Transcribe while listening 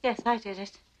Yes, I did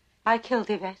it. I killed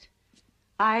Yvette.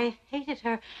 I hated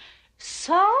her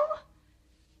so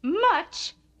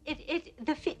much.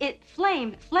 It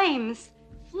flames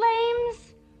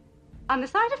on the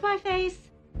side of my face.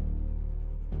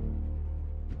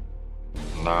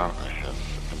 Now I have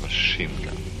a machine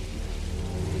gun.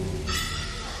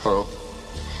 Ho,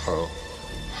 ho,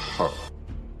 ho.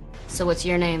 So what's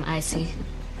your name, Icy?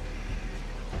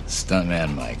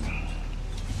 Stuntman Mike.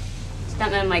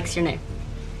 Stuntman Mike's your name.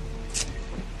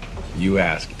 You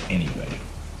ask anybody.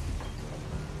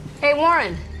 Hey,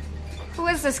 Warren. Who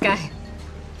is this guy?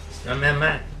 Stuntman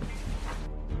Mike.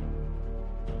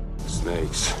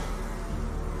 Snakes.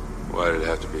 Why did it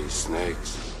have to be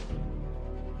snakes?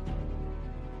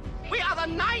 We are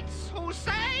the knights who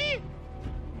say...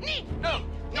 Ni! No,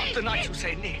 not the knights who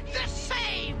say ni. The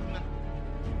same!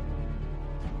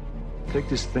 Take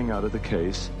this thing out of the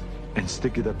case and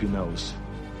stick it up your nose.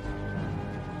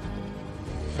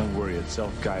 Don't worry, it's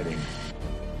self-guiding.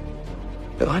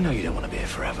 Bill, I know you don't want to be here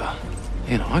forever.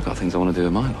 You know, I got things I want to do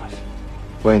in my life.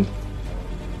 Wayne,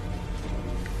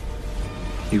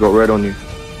 you got red on you.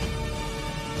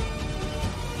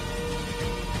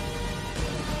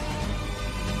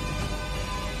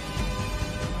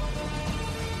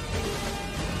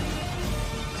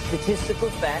 Statistical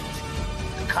fact,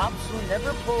 the cops will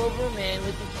never pull over a man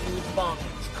with a huge bomb in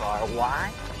his car.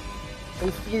 Why? They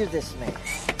fear this man.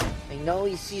 They know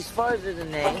he sees farther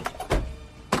than they,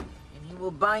 and he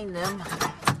will bind them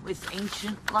with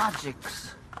ancient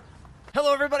logics.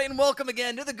 Hello, everybody, and welcome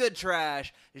again to the Good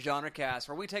Trash Genre Cast,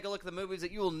 where we take a look at the movies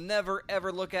that you will never,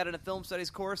 ever look at in a film studies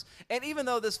course. And even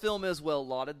though this film is well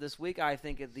lauded this week, I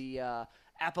think the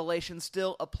appellation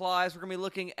still applies. We're going to be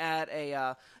looking at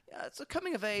it's a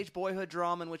coming-of-age boyhood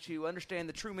drama in which you understand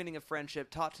the true meaning of friendship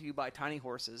taught to you by tiny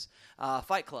horses,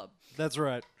 Fight Club. That's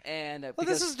right. And Well,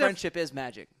 because friendship is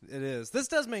magic. It is. This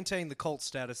does maintain the cult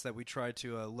status that we try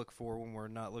to look for when we're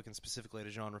not looking specifically at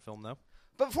a genre film, though.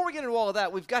 But before we get into all of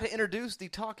that, we've got to introduce the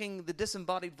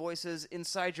disembodied voices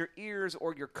inside your ears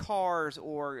or your cars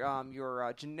or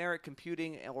your generic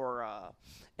computing or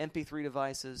MP3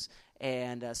 devices.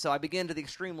 And so I begin to the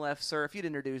extreme left. Sir, if you'd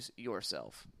introduce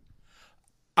yourself.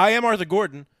 I am Arthur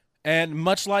Gordon, and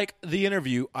much like the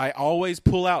interview, I always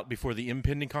pull out before the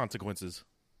impending consequences.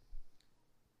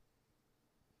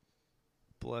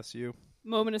 Bless you.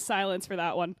 Moment of silence for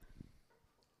that one.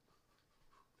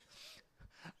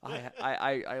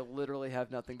 I literally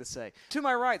have nothing to say. To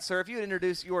my right, sir, if you'd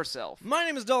introduce yourself. My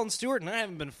name is Dalton Stewart, and I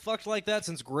haven't been fucked like that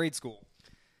since grade school.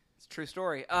 It's a true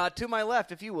story. To my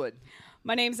left, if you would.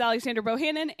 My name's Alexander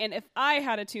Bohannon, and if I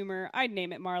had a tumor, I'd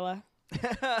name it Marla.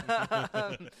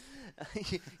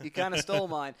 You kind of stole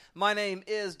mine. My name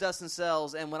is Dustin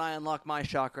Sells, and when I unlock my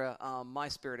chakra, my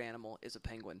spirit animal is a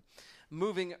penguin.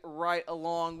 Moving right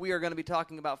along, we are going to be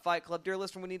talking about Fight Club. Dear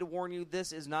listener, we need to warn you,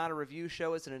 this is not a review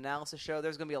show. It's an analysis show.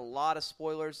 There's going to be a lot of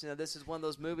spoilers. You know, this is one of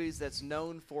those movies that's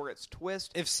known for its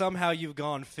twist. If somehow you've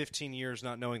gone 15 years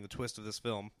not knowing the twist of this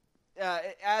film.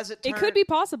 It could be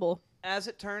possible. As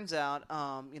it turns out,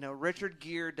 Richard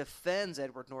Gere defends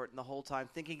Edward Norton the whole time,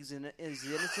 thinking he's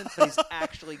innocent, but he's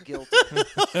actually guilty.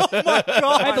 Oh my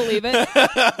God. I believe it.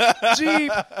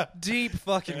 Deep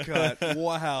fucking cut.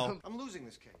 Wow. I'm losing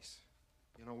this case.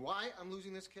 You know why I'm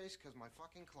losing this case? Because my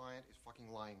fucking client is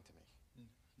fucking lying to me.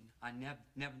 I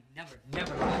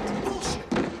never lied to you. Bullshit!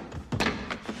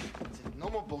 That's it. No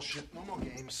more bullshit. No more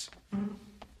games.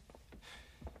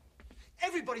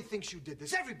 Everybody thinks you did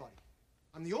this. Everybody.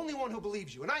 I'm the only one who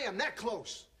believes you, and I am that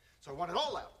close. So I want it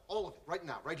all out. All of it. Right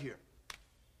now. Right here.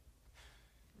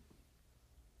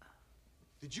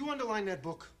 Did you underline that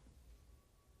book?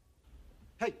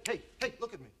 Hey,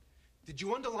 look at me. Did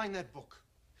you underline that book?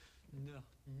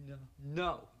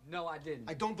 No, I didn't.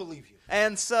 I don't believe you.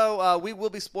 And so we will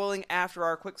be spoiling after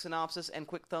our quick synopsis and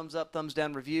quick thumbs up, thumbs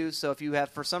down reviews. So if you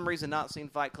have, for some reason, not seen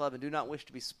Fight Club and do not wish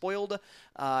to be spoiled,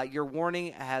 your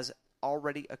warning has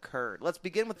already occurred. Let's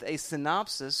begin with a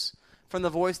synopsis from the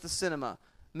voice of the cinema.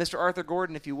 Mr. Arthur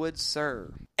Gordon, if you would,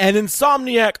 sir. An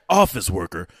insomniac office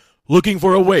worker, looking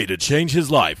for a way to change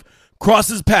his life,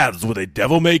 crosses paths with a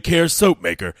devil-may-care soap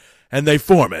maker, and they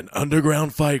form an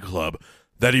underground fight club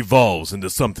that evolves into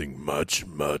something much,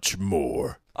 much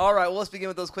more. All right, well, let's begin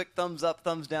with those quick thumbs up,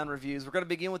 thumbs down reviews. We're going to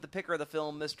begin with the picker of the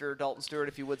film, Mr. Dalton Stewart,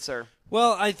 if you would, sir.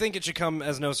 Well, I think it should come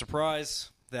as no surprise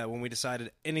that when we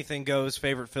decided Anything Goes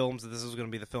favorite films, that this was going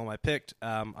to be the film I picked.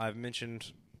 I've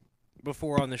mentioned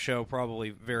before on the show, probably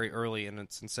very early in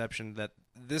its inception, that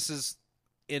this is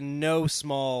in no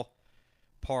small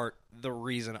part the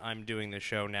reason I'm doing this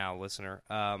show now, listener.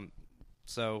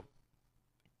 So,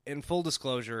 in full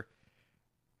disclosure,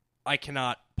 I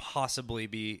cannot possibly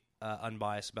be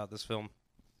unbiased about this film.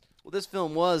 Well, this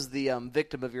film was the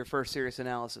victim of your first serious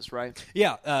analysis, right?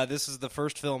 Yeah, this is the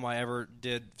first film I ever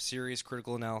did serious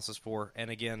critical analysis for,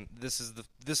 and again, this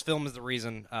film is the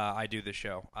reason I do this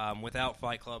show. Without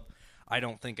Fight Club, I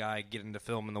don't think I get into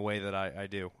film in the way that I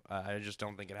do. I just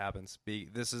don't think it happens.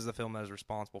 This is the film that is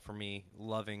responsible for me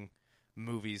loving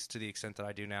movies to the extent that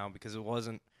I do now, because it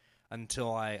wasn't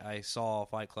until I saw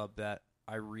Fight Club that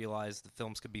I realized the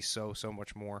films could be so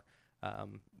much more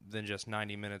than just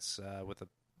 90 minutes with a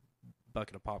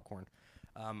bucket of popcorn.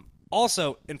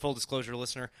 Also, in full disclosure,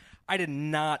 listener, I did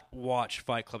not watch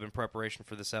Fight Club in preparation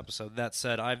for this episode. That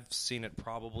said, I've seen it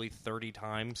probably 30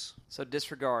 times. So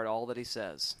disregard all that he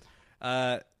says.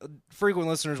 Frequent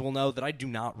listeners will know that I do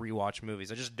not rewatch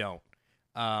movies. I just don't.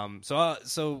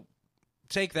 So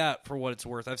take that for what it's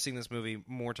worth. I've seen this movie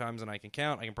more times than I can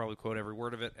count. I can probably quote every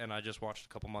word of it, and I just watched it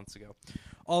a couple months ago.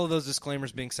 All of those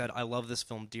disclaimers being said, I love this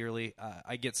film dearly.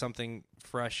 I get something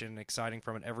fresh and exciting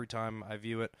from it every time I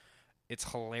view it. It's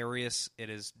hilarious. It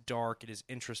is dark. It is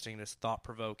interesting. It is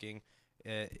thought-provoking.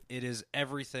 It is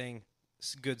everything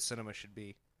good cinema should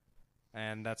be.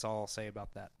 And that's all I'll say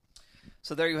about that.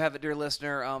 So there you have it, dear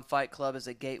listener. Fight Club is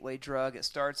a gateway drug. It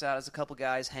starts out as a couple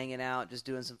guys hanging out, just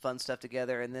doing some fun stuff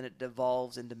together, and then it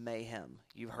devolves into mayhem.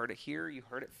 You've heard it here. You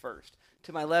heard it first.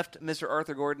 To my left, Mr.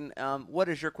 Arthur Gordon. What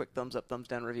is your quick thumbs up, thumbs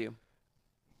down review?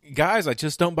 Guys, I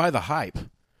just don't buy the hype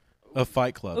of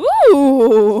Fight Club.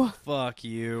 Ooh. Fuck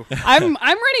you. I'm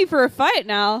ready for a fight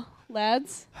now,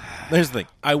 lads. There's the thing.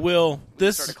 I will.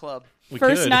 Start a club.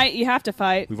 First night, you have to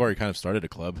fight. We've already kind of started a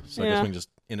club, so I Yeah. guess we can just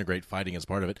integrate fighting as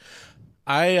part of it.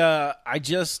 I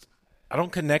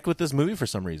don't connect with this movie for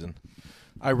some reason.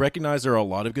 I recognize there are a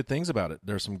lot of good things about it.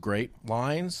 There's some great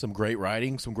lines, some great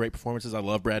writing, some great performances. I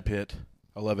love Brad Pitt.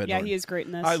 I love Ed Norton. He is great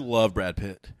in this. I love Brad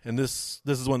Pitt. And this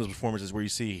is one of those performances where you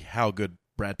see how good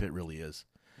Brad Pitt really is.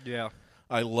 Yeah.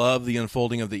 I love the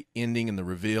unfolding of the ending and the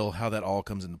reveal, how that all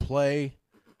comes into play.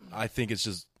 I think it's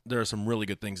just, there are some really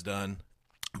good things done.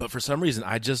 But for some reason,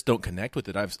 I just don't connect with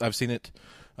it. I've seen it.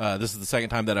 This is the second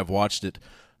time that I've watched it.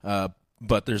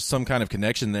 But there's some kind of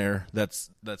connection there that's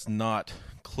not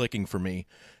clicking for me.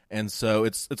 And so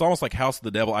it's almost like House of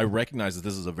the Devil. I recognize that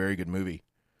this is a very good movie.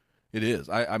 It is.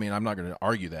 I mean, I'm not going to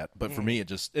argue that. But for me,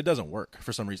 it doesn't work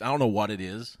for some reason. I don't know what it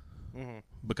is.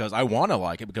 Because I want to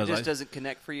like it. Because It just doesn't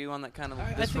connect for you on that kind of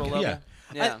visceral think, level?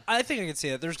 Yeah. I think I can see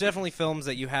that. There's definitely films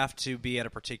that you have to be at a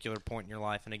particular point in your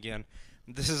life. And again,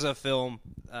 this is a film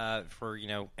for,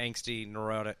 angsty,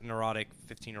 neurotic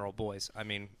 15-year-old boys. I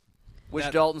mean... Which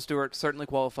Dalton Stewart certainly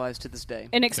qualifies to this day.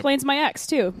 And explains my ex,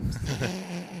 too.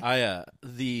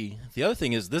 The other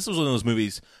thing is, this was one of those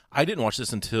movies, I didn't watch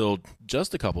this until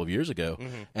just a couple of years ago,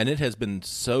 and it has been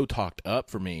so talked up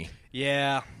for me.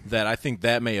 Yeah. That I think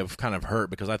that may have kind of hurt,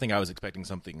 because I think I was expecting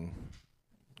something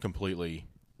completely,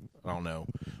 I don't know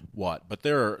what. But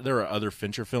there are other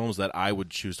Fincher films that I would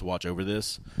choose to watch over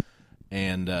this,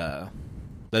 and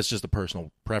that's just a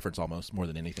personal preference almost, more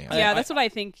than anything. Yeah, that's what I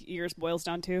think yours boils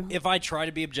down to. If I try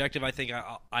to be objective, I think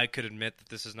I could admit that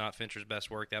this is not Fincher's best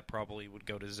work. That probably would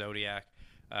go to Zodiac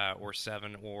or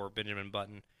Seven or Benjamin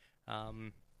Button.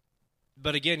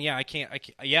 But again, yeah, I can't.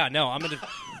 Yeah, no, I'm gonna.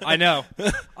 I know.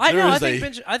 I know. I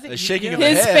think a shaking of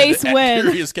his the head face at win.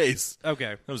 Curious Case.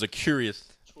 Okay, that was a curious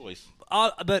choice.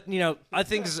 But I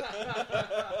think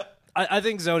I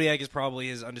think Zodiac is probably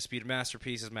his undisputed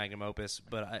masterpiece, his magnum opus.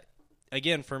 But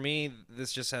again, for me,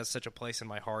 this just has such a place in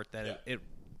my heart that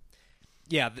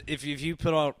if you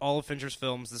put out all of Fincher's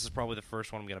films, this is probably the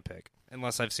first one I'm going to pick,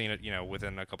 unless I've seen it,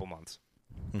 within a couple months.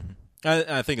 Mm-hmm.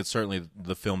 I think it's certainly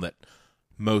the film that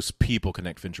most people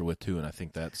connect Fincher with too, and I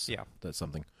think that's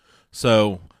something.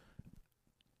 So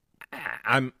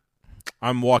I'm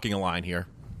walking a line here.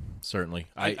 Certainly,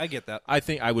 I get that. I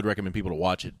think I would recommend people to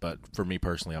watch it, but for me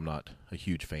personally, I'm not a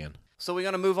huge fan. So we're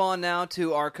going to move on now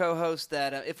to our co-host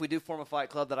that if we do form a fight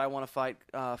club that I want to fight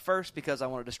first because I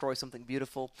want to destroy something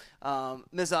beautiful.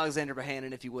 Ms. Alexandra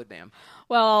Bohannon, if you would, ma'am.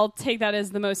 Well, I'll take that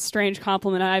as the most strange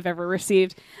compliment I've ever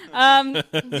received.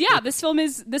 Yeah, this film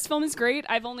is great.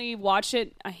 I've only watched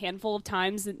it a handful of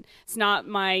times. It's not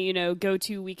my,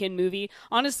 go-to weekend movie.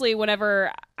 Honestly,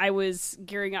 whenever I was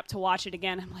gearing up to watch it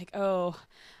again, I'm like, oh,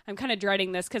 I'm kind of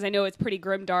dreading this because I know it's pretty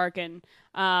grimdark and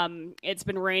it's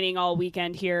been raining all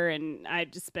weekend here, and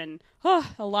I've just been a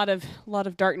lot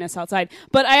of darkness outside.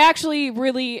 But I actually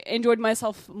really enjoyed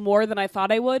myself more than I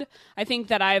thought I would. I think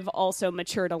that I've also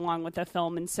matured along with the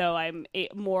film, and so I'm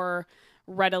more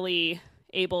readily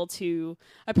able to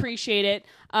appreciate it.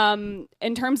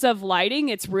 In terms of lighting,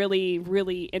 it's really,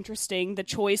 really interesting. The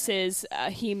choices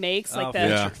he makes,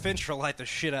 Fincher light the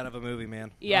shit out of a movie,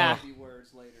 man. Yeah. A few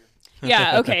words later.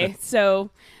 Yeah, okay. So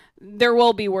There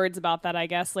will be words about that, I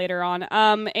guess, later on.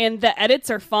 And the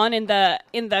edits are fun in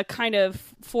the kind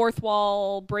of fourth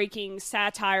wall breaking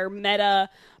satire meta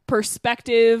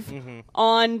perspective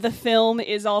on the film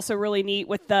is also really neat.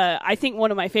 With I think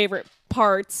one of my favorite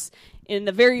parts in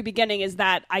the very beginning is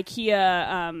that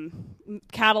IKEA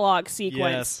catalog sequence.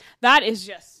 Yes. That is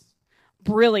just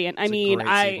brilliant. I mean,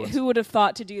 sequence. who would have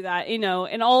thought to do that?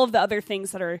 And all of the other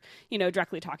things that are,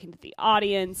 directly talking to the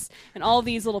audience and all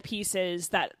these little pieces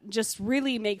that just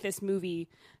really make this movie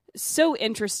so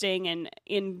interesting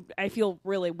and I feel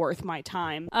really worth my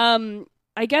time.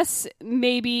 I guess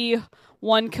maybe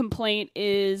one complaint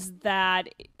is that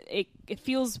it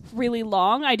feels really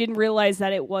long. I didn't realize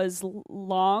that it was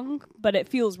long, but it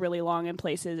feels really long in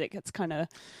places. It gets kind of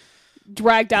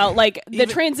dragged out. Like the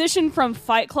transition from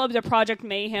Fight Club to Project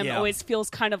Mayhem always feels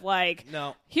kind of like,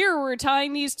 here we're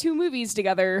tying these two movies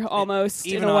together almost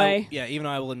in a way. Even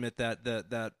I will admit that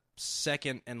that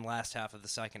second and last half of the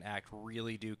second act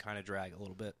really do kind of drag a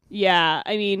little bit. Yeah,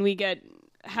 I mean,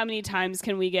 how many times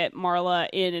can we get Marla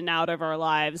in and out of our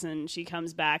lives and she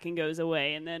comes back and goes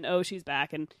away and then, she's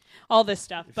back and all this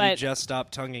stuff. If you just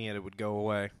stopped tonguing it would go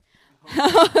away.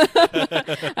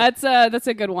 That's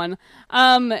a good one.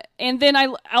 And then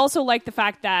I also like the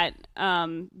fact that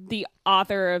the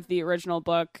author of the original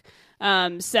book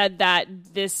said that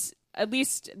this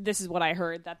is what I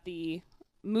heard, that the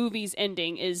movie's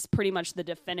ending is pretty much the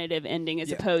definitive ending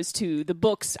as opposed to the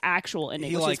book's actual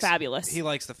ending, which is fabulous. He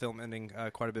likes the film ending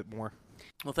quite a bit more.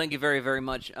 Well, thank you very, very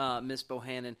much, Miss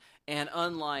Bohannon. And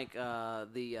unlike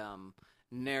the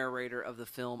narrator of the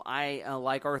film, I,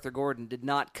 like Arthur Gordon, did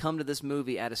not come to this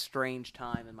movie at a strange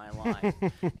time in my life.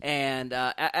 And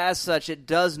as such, it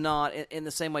does not, in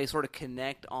the same way, sort of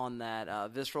connect on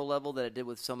that visceral level that it did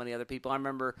with so many other people. I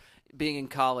remember being in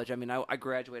college. I mean, I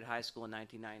graduated high school in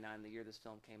 1999, the year this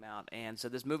film came out. And so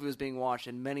this movie was being watched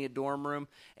in many a dorm room.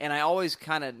 And I always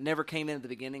kind of never came in at the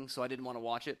beginning, so I didn't want to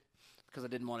watch it, because I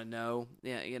didn't want to know,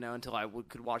 until I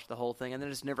could watch the whole thing, and then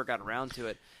I just never got around to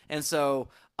it. And so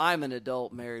I'm an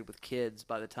adult married with kids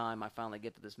by the time I finally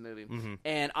get to this movie.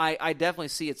 And I definitely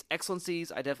see its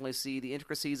excellencies. I definitely see the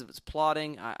intricacies of its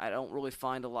plotting. I don't really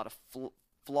find a lot of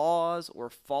flaws or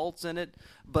faults in it,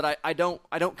 but I don't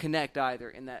connect either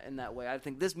in that way. I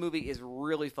think this movie is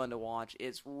really fun to watch.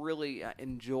 It's really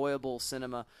enjoyable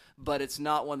cinema, but it's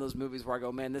not one of those movies where I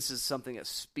go, man, this is something that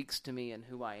speaks to me and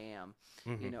who I am,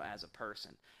 as a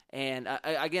person. And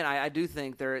I do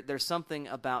think there's something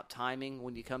about timing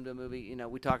when you come to a movie.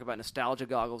 We talk about nostalgia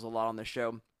goggles a lot on this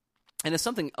show. And it's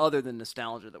something other than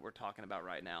nostalgia that we're talking about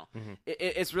right now.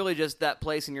 It's really just that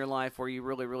place in your life where you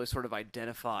really, really sort of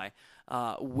identify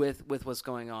with what's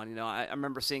going on. I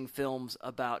remember seeing films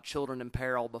about children in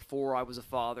peril before I was a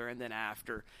father and then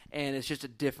after, and it's just a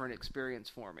different experience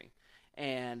for me.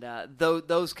 And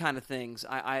those kind of things,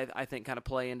 I think, kind of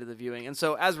play into the viewing. And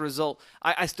so, as a result,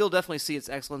 I still definitely see its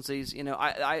excellencies.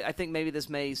 I think maybe this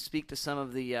may speak to some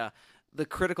of the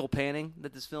critical panning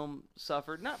that this film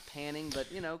suffered. Not panning, but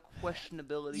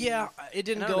questionability. Yeah, it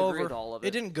didn't go over.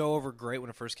 It didn't go over great when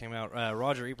it first came out.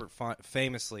 Roger Ebert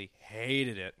famously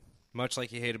hated it, much like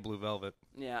he hated Blue Velvet.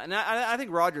 Yeah, and I think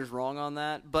Roger's wrong on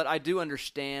that, but I do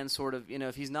understand sort of,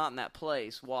 if he's not in that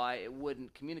place, why it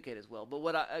wouldn't communicate as well. But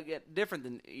what I get different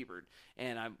than Ebert,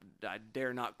 and I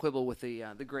dare not quibble with the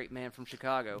great man from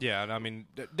Chicago. Yeah, and I mean,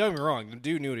 don't get me wrong, the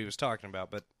dude knew what he was talking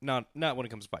about, but not when it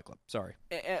comes to Fight Club. Sorry.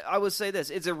 I would say this: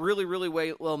 it's a really, really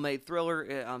well-made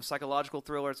thriller, psychological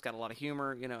thriller. It's got a lot of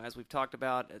humor, as we've talked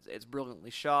about. It's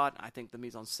brilliantly shot. I think the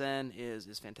mise en scène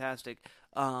is fantastic.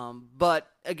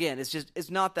 But again, it's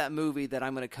not that movie that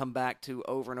I'm going to come back to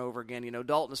over and over again.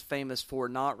 Dalton is famous for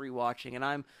not rewatching, and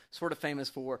I'm sort of famous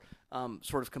for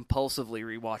sort of compulsively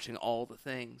rewatching all the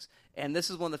things. And this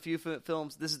is one of the few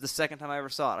films. This is the second time I ever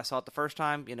saw it. I saw it the first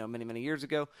time, many, many years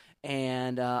ago,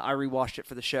 and I rewatched it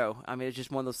for the show. I mean, it's just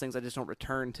one of those things I just don't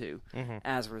return to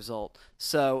as a result.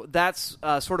 So that's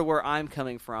sort of where I'm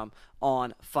coming from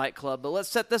on Fight Club. But let's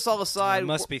set this all aside. It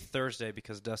must be Thursday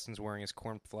because Dustin's wearing his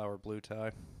cornflower blue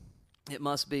tie. It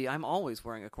must be. I'm always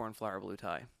wearing a cornflower blue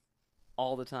tie.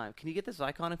 All the time. Can you get this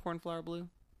icon in cornflower blue?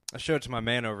 I showed it to my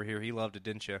man over here. He loved it,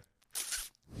 didn't you?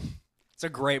 It's a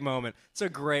great moment. It's a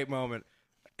great moment.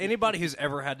 Anybody who's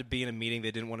ever had to be in a meeting they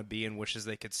didn't want to be in wishes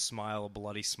they could smile a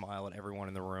bloody smile at everyone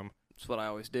in the room. That's what I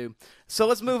always do. So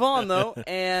let's move on, though,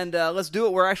 and let's do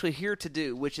what we're actually here to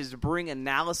do, which is to bring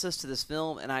analysis to this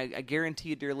film. And I guarantee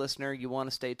you, dear listener, you want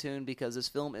to stay tuned because this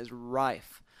film is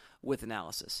rife with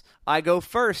analysis. I go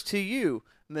first to you,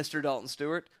 Mr. Dalton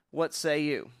Stewart. What say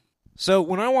you? So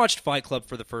when I watched Fight Club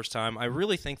for the first time, I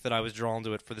really think that I was drawn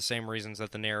to it for the same reasons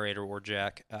that the narrator, or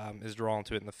Jack, is drawn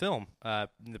to it in the film,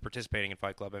 the participating in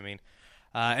Fight Club, I mean.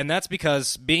 And that's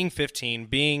because being 15,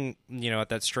 being, at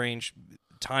that strange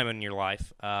time in your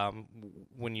life,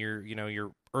 when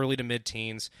you're early to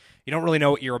mid-teens, you don't really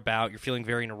know what you're about, you're feeling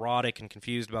very neurotic and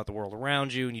confused about the world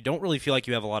around you, and you don't really feel like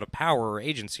you have a lot of power or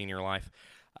agency in your life.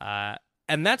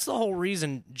 And that's the whole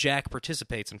reason Jack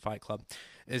participates in Fight Club,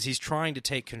 is he's trying to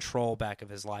take control back of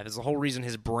his life. Is the whole reason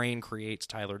his brain creates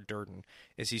Tyler Durden,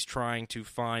 is he's trying to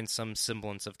find some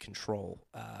semblance of control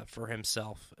for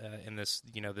himself in this,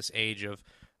 this age of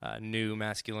new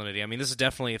masculinity. I mean, this is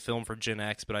definitely a film for Gen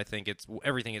X, but I think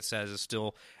everything it says is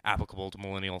still applicable to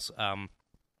millennials.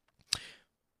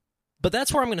 But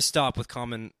that's where I'm going to stop with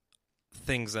common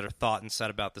things that are thought and said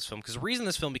about this film, because the reason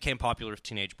this film became popular with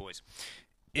teenage boys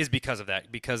is because of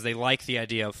that, because they like the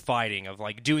idea of fighting, of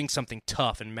like doing something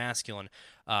tough and masculine.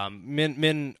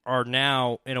 Men are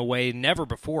now, in a way never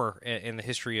before in the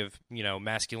history of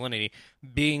masculinity,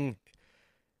 being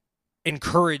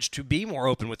encouraged to be more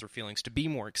open with their feelings, to be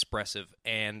more expressive.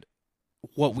 And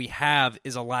what we have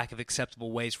is a lack of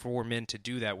acceptable ways for men to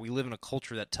do that. We live in a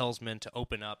culture that tells men to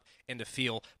open up and to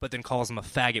feel, but then calls them a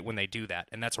faggot when they do that,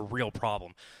 and that's a real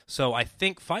problem. So I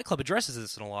think Fight Club addresses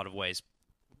this in a lot of ways,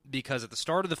 because at the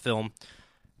start of the film,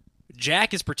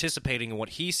 Jack is participating in what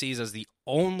he sees as the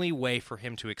only way for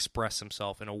him to express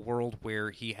himself in a world where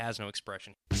he has no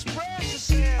expression.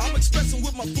 I'm expressing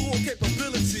with my full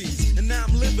capabilities, and now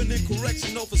I'm living in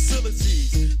correctional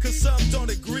facilities, because some don't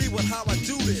agree with how I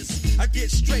do this. I get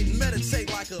straight and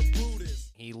meditate like a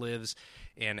Buddhist. He lives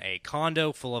in a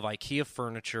condo full of IKEA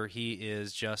furniture. He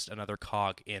is just another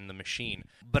cog in the machine.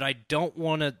 But I don't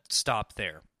want to stop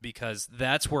there, because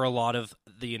that's where a lot of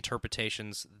the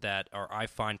interpretations that I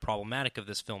find problematic of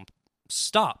this film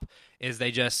stop, is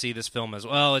they just see this film as,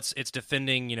 well, it's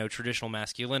defending, traditional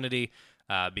masculinity,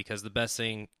 because the best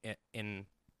thing in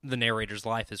the narrator's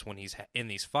life is when he's in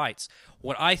these fights.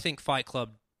 What I think Fight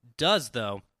Club does,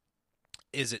 though,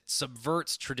 is it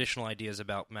subverts traditional ideas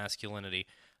about masculinity.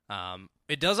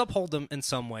 It does uphold them in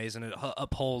some ways, and it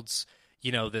upholds,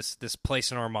 this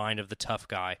place in our mind of the tough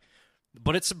guy.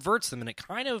 But it subverts them, and it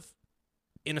kind of,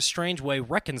 in a strange way,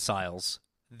 reconciles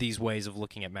these ways of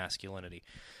looking at masculinity.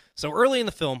 So early in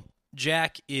the film,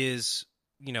 Jack is,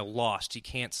 lost. He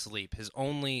can't sleep. His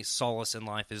only solace in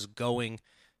life is going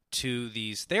to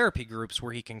these therapy groups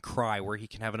where he can cry, where he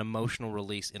can have an emotional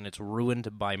release, and it's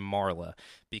ruined by Marla,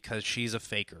 because she's a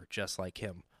faker, just like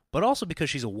him, but also because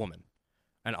she's a woman.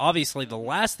 And obviously the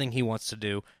last thing he wants to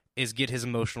do is get his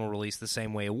emotional release the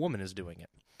same way a woman is doing it.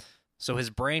 So his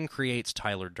brain creates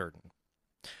Tyler Durden.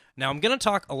 Now, I'm going to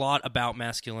talk a lot about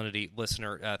masculinity,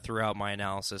 listener, throughout my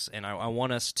analysis, and I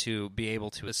want us to be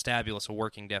able to establish a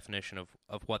working definition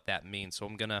of what that means. So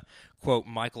I'm going to quote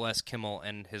Michael S. Kimmel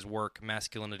and his work,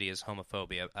 Masculinity is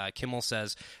Homophobia. Kimmel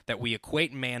says that we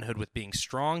equate manhood with being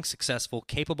strong, successful,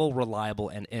 capable, reliable,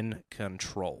 and in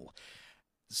control.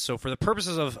 So for the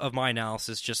purposes of my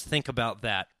analysis, just think about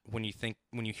that when you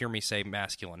hear me say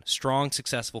masculine. Strong,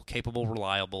 successful, capable,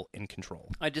 reliable, in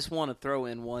control. I just want to throw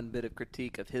in one bit of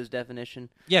critique of his definition.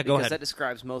 Yeah, go ahead. Because that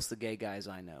describes most of the gay guys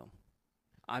I know.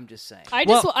 I'm just saying. I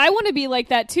want to be like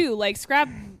that too. Like, scrap,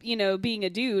 being a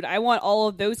dude. I want all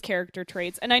of those character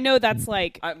traits, and I know that's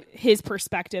his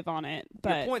perspective on it.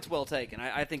 But your point's well taken.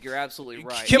 I think you're absolutely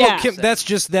right.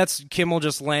 That's Kimmel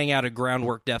just laying out a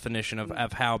groundwork definition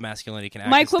of how masculinity can act.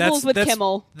 My quibbles with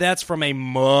Kimmel. That's from a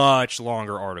much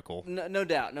longer article. No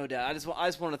doubt. I just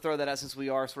want to throw that out, since we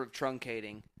are sort of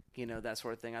truncating, that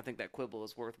sort of thing. I think that quibble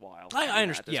is worthwhile. I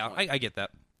understand. Yeah, I get that.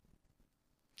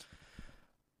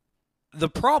 The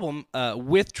problem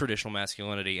with traditional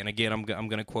masculinity, and again, I'm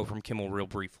going to quote from Kimmel real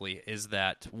briefly, is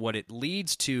that what it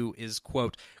leads to is,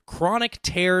 quote, chronic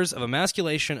tears of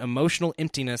emasculation, emotional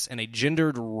emptiness, and a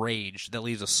gendered rage that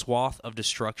leaves a swath of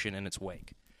destruction in its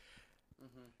wake.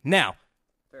 Mm-hmm. Now,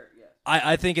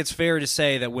 I think it's fair to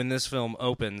say that when this film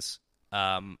opens,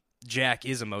 Jack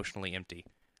is emotionally empty.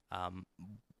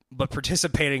 But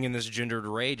participating in this gendered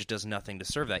rage does nothing to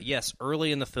serve that. Yes,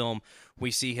 early in the film, we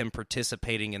see him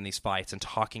participating in these fights and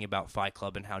talking about Fight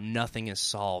Club and how nothing is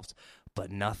solved,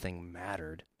 but nothing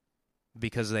mattered,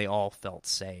 because they all felt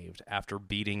saved after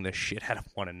beating the shit out of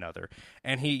one another.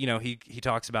 And he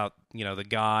talks about, the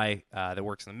guy that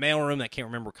works in the mailroom that can't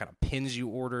remember what kind of pins you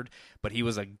ordered, but he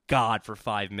was a god for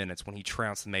 5 minutes when he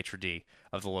trounced the maitre d'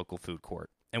 of the local food court.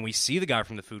 And we see the guy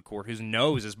from the food court whose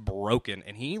nose is broken,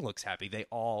 and he looks happy. They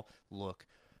all look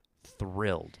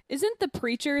thrilled. Isn't the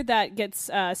preacher that gets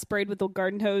sprayed with the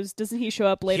garden hose? Doesn't he show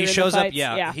up later? He in shows the up. fights?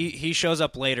 Yeah, he shows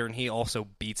up later, and he also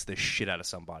beats the shit out of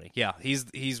somebody. Yeah,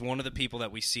 he's one of the people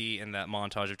that we see in that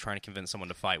montage of trying to convince someone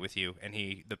to fight with you. And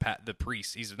the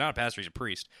priest. He's not a pastor. He's a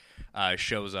priest.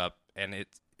 Shows up, and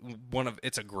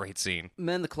it's a great scene.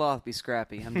 Mend the cloth, be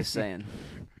scrappy. I'm just saying.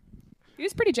 He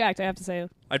was pretty jacked, I have to say.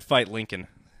 I'd fight Lincoln.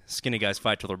 Skinny guys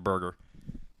fight till they're burger.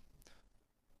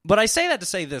 But I say that to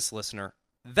say this, listener.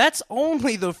 That's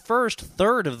only the first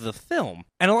third of the film.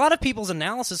 And a lot of people's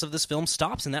analysis of this film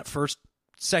stops in that first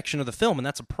section of the film, and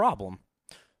that's a problem.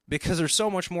 Because there's so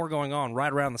much more going on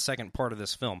right around the second part of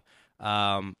this film.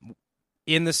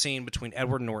 In the scene between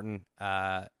Edward Norton,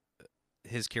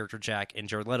 his character Jack, and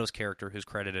Jared Leto's character, who's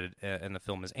credited in the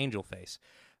film as Angel Face.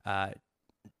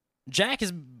 Jack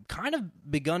has kind of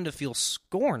begun to feel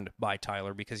scorned by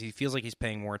Tyler because he feels like he's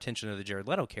paying more attention to the Jared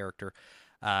Leto character.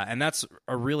 And that's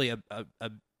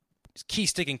a key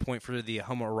sticking point for the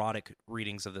homoerotic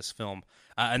readings of this film.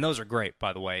 And those are great,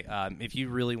 by the way. If you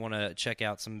really want to check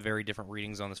out some very different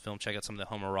readings on this film, check out some of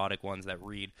the homoerotic ones that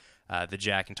read the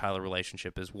Jack and Tyler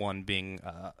relationship as one being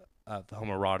the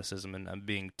homoeroticism and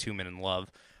being two men in love.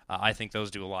 I think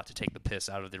those do a lot to take the piss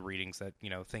out of the readings that,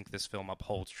 think this film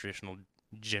upholds traditional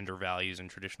gender values and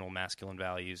traditional masculine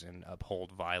values and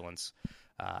uphold violence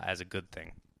as a good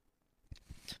thing.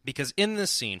 Because in this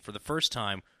scene, for the first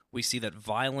time, we see that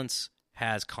violence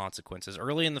has consequences.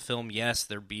 Early in the film, yes,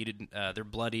 they're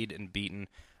bloodied and beaten,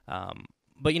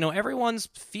 but everyone's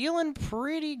feeling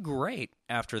pretty great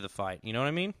after the fight. You know what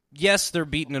I mean? Yes, they're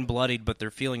beaten and bloodied, but they're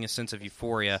feeling a sense of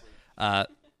euphoria.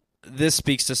 This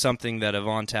speaks to something that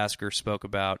Yvonne Tasker spoke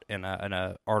about in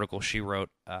an article she wrote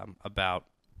about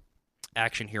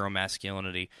action hero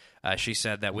masculinity. She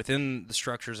said that within the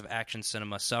structures of action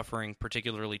cinema, suffering,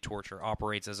 particularly torture,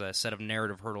 operates as a set of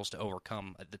narrative hurdles to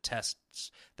overcome the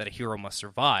tests that a hero must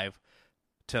survive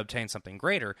to obtain something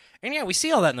greater. And yeah, we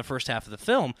see all that in the first half of the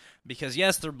film, because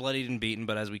yes, they're bloodied and beaten,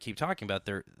 but as we keep talking about,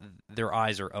 their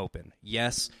eyes are open.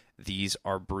 Yes, these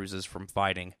are bruises from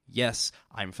fighting. Yes,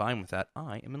 I'm fine with that.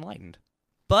 I am enlightened.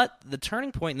 But the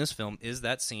turning point in this film is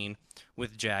that scene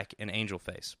with Jack and Angel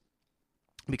Face.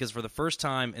 Because for the first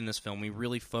time in this film, we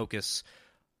really focus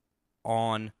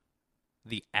on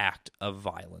the act of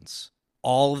violence.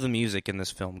 All of the music in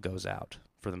this film goes out,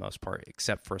 for the most part,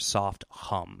 except for a soft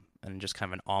hum and just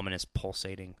kind of an ominous,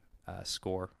 pulsating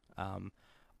score.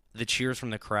 The cheers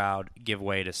from the crowd give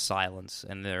way to silence,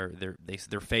 and their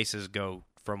faces go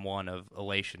from one of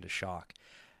elation to shock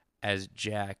as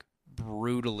Jack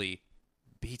brutally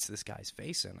beats this guy's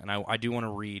face in. And I do want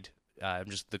to read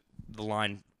just the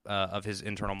line of his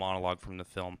internal monologue from the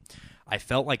film. I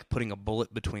felt like putting a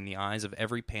bullet between the eyes of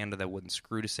every panda that wouldn't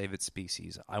screw to save its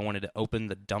species. I wanted to open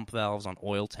the dump valves on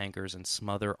oil tankers and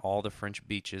smother all the French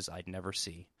beaches I'd never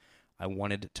see. I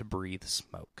wanted to breathe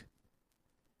smoke.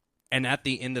 And at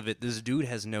the end of it, this dude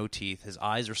has no teeth. His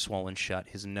eyes are swollen shut.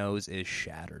 His nose is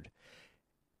shattered.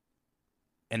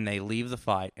 And they leave the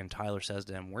fight, and Tyler says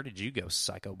to him, "Where did you go,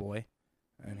 psycho boy?"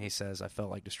 And he says, "I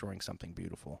felt like destroying something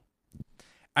beautiful."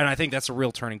 And I think that's a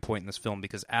real turning point in this film,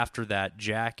 because after that,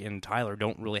 Jack and Tyler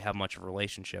don't really have much of a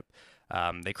relationship.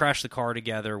 They crash the car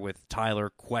together, with Tyler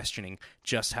questioning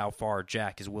just how far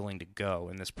Jack is willing to go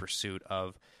in this pursuit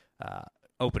of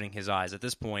opening his eyes. At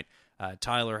this point,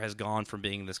 Tyler has gone from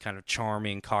being this kind of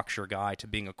charming, cocksure guy to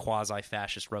being a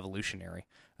quasi-fascist revolutionary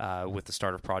with the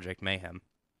start of Project Mayhem.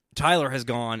 Tyler has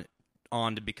gone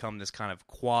on to become this kind of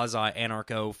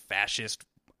quasi-anarcho-fascist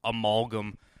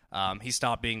amalgam. He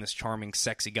stopped being this charming,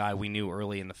 sexy guy we knew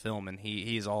early in the film, and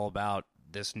he's all about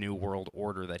this new world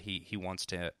order that he wants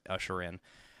to usher in.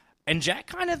 And Jack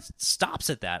kind of stops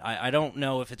at that. I don't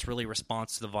know if it's really a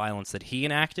response to the violence that he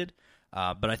enacted,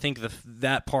 but I think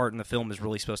that part in the film is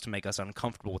really supposed to make us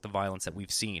uncomfortable with the violence that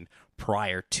we've seen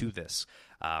prior to this.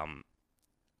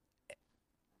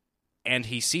 And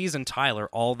he sees in Tyler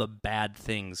all the bad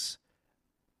things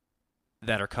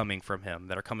that are coming from him,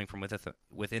 that are coming from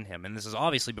within him. And this is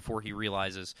obviously before he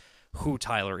realizes who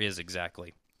Tyler is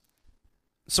exactly.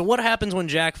 So what happens when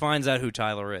Jack finds out who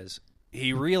Tyler is?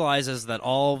 He realizes that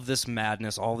all of this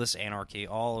madness, all this anarchy,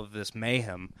 all of this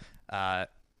mayhem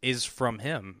is from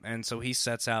him. And so he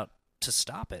sets out to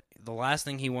stop it. The last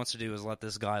thing he wants to do is let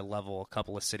this guy level a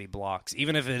couple of city blocks,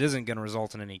 even if it isn't going to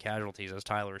result in any casualties, as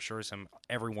Tyler assures him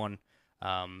everyone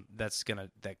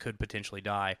that could potentially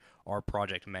die are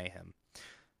Project Mayhem.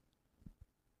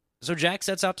 So Jack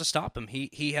sets out to stop him.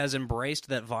 He has embraced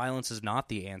that violence is not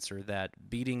the answer, that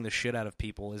beating the shit out of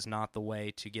people is not the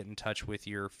way to get in touch with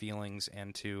your feelings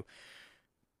and to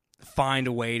find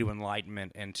a way to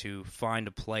enlightenment and to find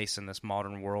a place in this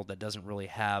modern world that doesn't really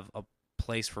have a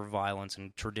place for violence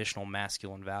and traditional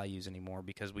masculine values anymore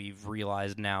because we've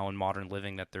realized now in modern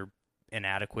living that they're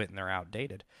inadequate and they're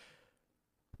outdated.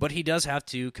 But he does have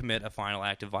to commit a final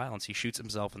act of violence. He shoots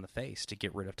himself in the face to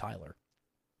get rid of Tyler.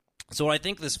 So what I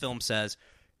think this film says,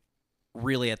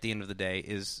 really at the end of the day,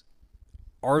 is,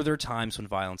 are there times when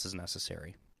violence is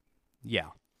necessary?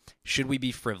 Yeah. Should we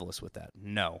be frivolous with that?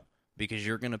 No, because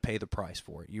you're going to pay the price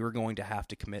for it. You're going to have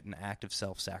to commit an act of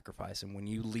self-sacrifice. And when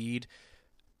you lead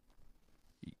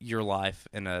your life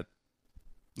in a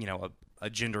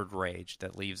gendered rage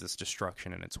that leaves this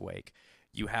destruction in its wake,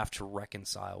 you have to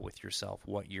reconcile with yourself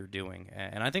what you're doing.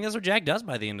 And I think that's what Jack does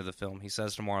by the end of the film. He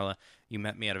says to Marla, "You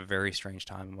met me at a very strange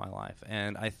time in my life."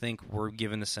 And I think we're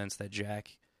given the sense that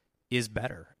Jack is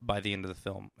better by the end of the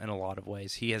film in a lot of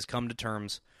ways. He has come to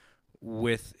terms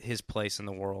with his place in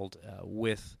the world,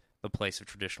 with the place of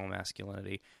traditional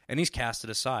masculinity, and he's cast it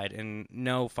aside. And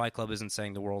no, Fight Club isn't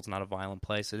saying the world's not a violent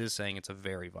place. It is saying it's a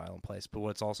very violent place. But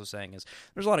what it's also saying is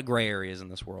there's a lot of gray areas in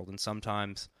this world, and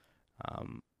sometimes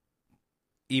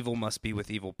evil must be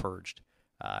with evil purged.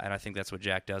 And I think that's what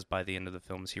Jack does by the end of the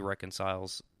film, is he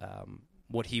reconciles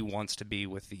what he wants to be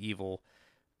with the evil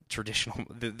traditional...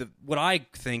 what I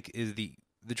think is the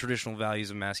traditional values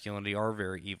of masculinity are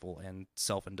very evil and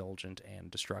self-indulgent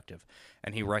and destructive.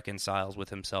 And he reconciles with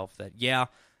himself that, yeah,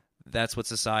 that's what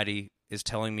society is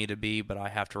telling me to be, but I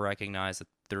have to recognize that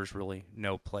there's really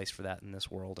no place for that in this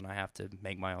world, and I have to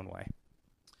make my own way.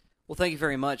 Well, thank you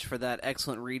very much for that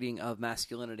excellent reading of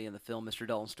masculinity in the film, Mr.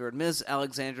 Dalton Stewart. Ms.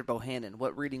 Alexandra Bohannon,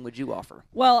 what reading would you offer?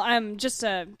 Well, just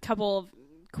a couple of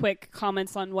quick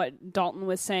comments on what Dalton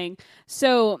was saying.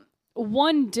 So,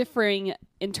 one differing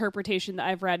interpretation that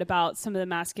I've read about some of the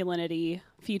masculinity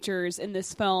features in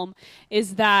this film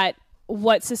is that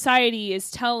what society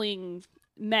is telling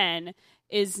men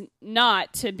is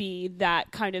not to be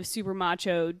that kind of super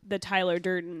macho, the Tyler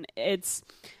Durden. It's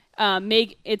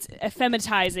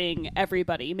effeminizing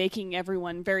everybody, making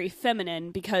everyone very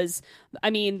feminine, because,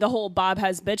 I mean, the whole Bob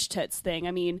has bitch tits thing.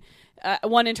 I mean,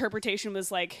 one interpretation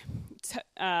was like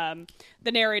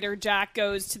the narrator, Jack,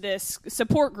 goes to this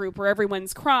support group where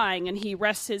everyone's crying, and he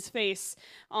rests his face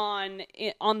on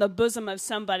the bosom of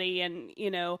somebody, and,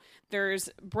 you know, there's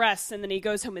breasts, and then he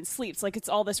goes home and sleeps. Like, it's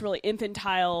all this really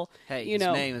infantile, Hey, you his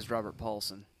know. name is Robert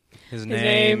Paulson. His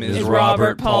name is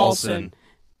Robert Paulson.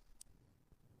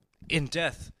 In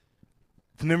death,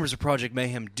 the members of Project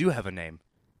Mayhem do have a name.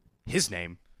 His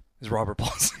name is Robert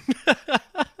Paulson.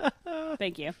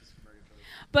 Thank you.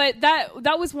 But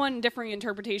that was one differing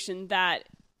interpretation, that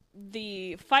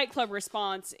the Fight Club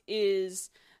response is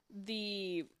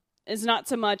not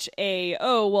so much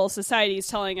society is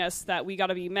telling us that we got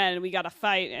to be men and we got to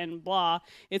fight and blah.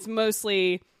 It's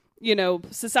mostly, you know,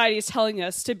 society is telling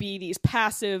us to be these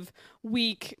passive,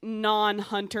 weak,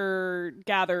 non-hunter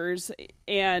gatherers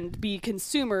and be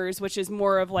consumers, which is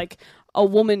more of like a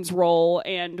woman's role,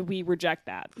 and we reject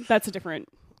that. That's a different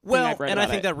thing I've read and I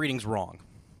about think it. that reading's wrong.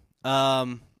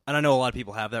 And I know a lot of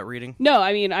people have that reading. No,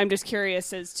 I mean, I'm just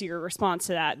curious as to your response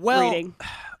to that reading.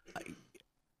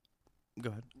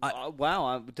 Go ahead.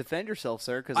 Wow, defend yourself,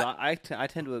 sir, because I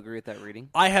tend to agree with that reading.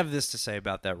 I have this to say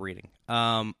about that reading.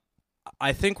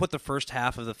 I think what the first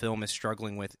half of the film is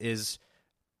struggling with is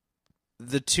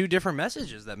the two different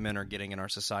messages that men are getting in our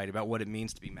society about what it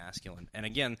means to be masculine. And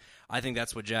again, I think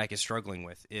that's what Jack is struggling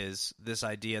with, is this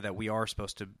idea that we are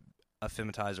supposed to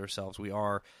effeminize ourselves. We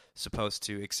are supposed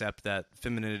to accept that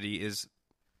femininity is,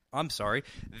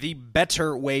 the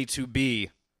better way to be,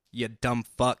 you dumb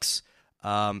fucks.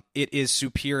 It is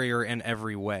superior in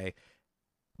every way.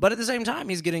 But at the same time,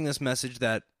 he's getting this message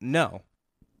that, no,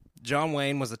 John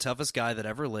Wayne was the toughest guy that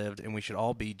ever lived, and we should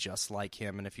all be just like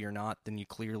him. And if you're not, then you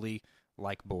clearly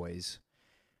like boys.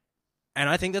 And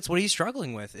I think that's what he's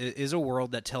struggling with, is a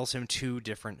world that tells him two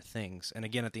different things. And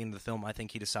again, at the end of the film, I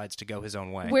think he decides to go his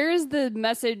own way. Where is the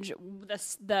message,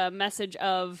 the message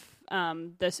of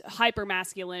this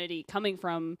hyper-masculinity coming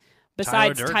from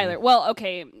besides Tyler? Well,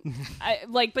 okay,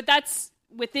 but that's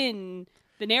within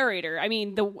the narrator. I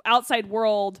mean, the outside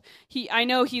world, I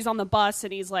know he's on the bus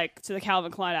and he's like, to the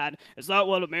Calvin Klein ad, is that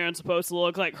what a man's supposed to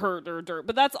look like? Hurt or dirt.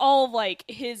 But that's all of like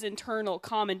his internal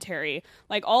commentary.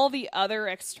 Like all the other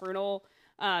external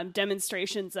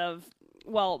demonstrations of,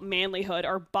 well, manlyhood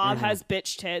are Bob has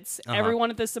bitch tits,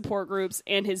 everyone at the support groups,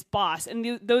 and his boss.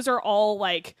 And those are all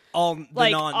like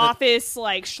office,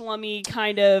 like schlummy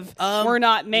kind of, we're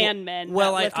not men that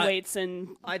lift weights and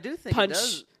I do think punch it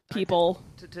does. people.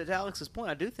 To Alex's point,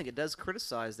 I do think it does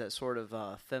criticize that sort of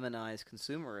feminized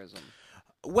consumerism.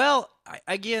 Well,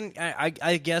 I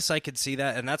guess I could see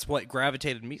that, and that's what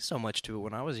gravitated me so much to it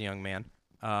when I was a young man,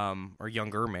 or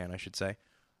younger man, I should say.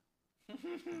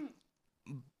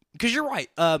 Because you're right.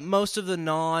 Most of the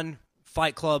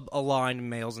non-Fight Club aligned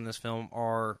males in this film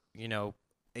are,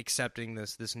 accepting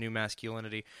this new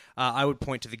masculinity. I would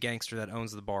point to the gangster that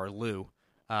owns the bar, Lou,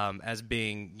 as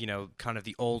being, kind of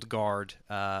the old guard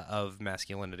of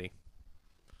masculinity.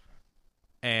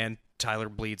 And Tyler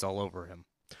bleeds all over him.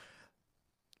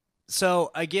 So,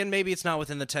 again, maybe it's not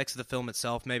within the text of the film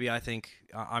itself. Maybe I think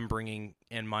I'm bringing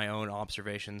in my own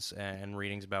observations and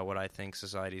readings about what I think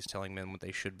society is telling men what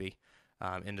they should be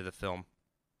into the film.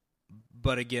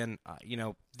 But again,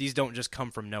 these don't just come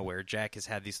from nowhere. Jack has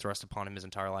had these thrust upon him his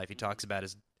entire life.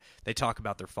 They talk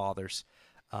about their fathers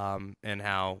and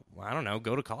how,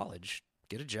 go to college,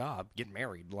 get a job, get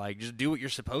married. Like, just do what you're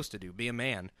supposed to do. Be a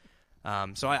man.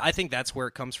 So I think that's where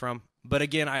it comes from. But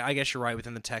again, I guess you're right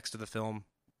within the text of the film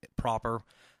proper.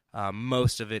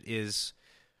 Most of it is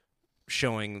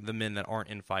showing the men that aren't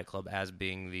in Fight Club as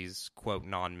being these, quote,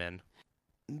 non-men.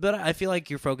 But I feel like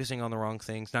you're focusing on the wrong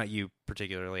things. Not you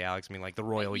particularly, Alex. I mean, like the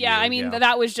royal you.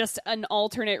 That was just an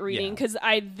alternate reading because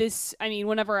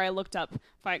whenever I looked up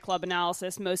Fight Club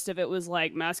analysis, most of it was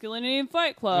like masculinity in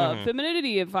Fight Club,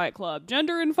 femininity in Fight Club,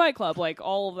 gender in Fight Club, like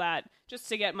all of that, just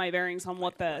to get my bearings on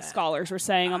what the scholars were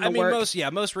saying on the work.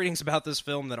 Most readings about this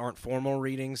film that aren't formal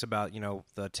readings about,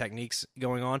 the techniques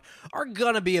going on are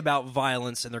gonna be about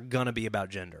violence and they're gonna be about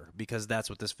gender because that's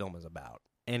what this film is about,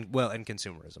 and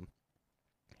consumerism.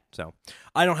 So,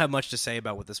 I don't have much to say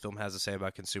about what this film has to say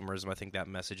about consumerism. I think that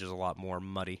message is a lot more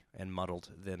muddy and muddled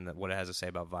than what it has to say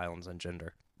about violence and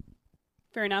gender.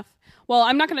 Fair enough. Well,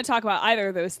 I'm not going to talk about either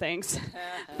of those things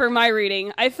for my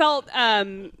reading. I felt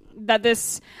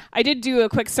that I did do a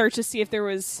quick search to see if there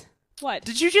was... What?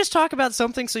 Did you just talk about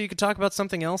something so you could talk about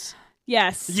something else?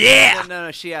 Yes. Yeah!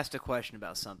 No, she asked a question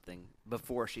about something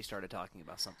before she started talking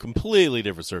about something. Completely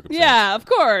different circumstances. Yeah, of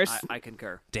course. I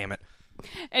concur. Damn it.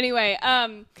 Anyway,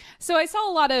 so I saw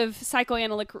a lot of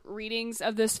psychoanalytic readings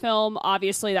of this film.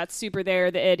 Obviously, that's super there,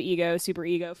 the id, ego,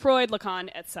 superego, Freud, Lacan,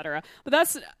 etc.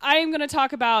 But I'm going to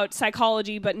talk about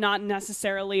psychology, but not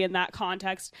necessarily in that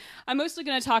context. I'm mostly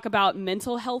going to talk about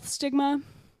mental health stigma.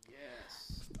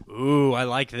 Ooh, I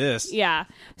like this. Yeah.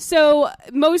 So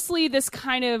mostly this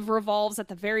kind of revolves at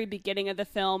the very beginning of the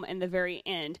film and the very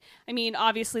end. I mean,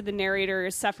 obviously the narrator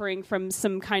is suffering from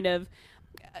some kind of...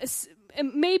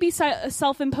 maybe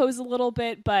self-imposed a little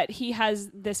bit, but he has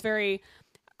this very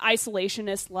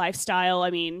isolationist lifestyle.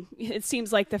 I mean, it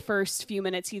seems like the first few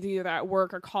minutes he's either at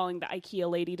work or calling the IKEA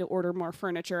lady to order more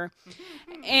furniture.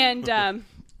 And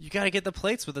you got to get the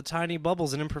plates with the tiny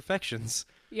bubbles and imperfections.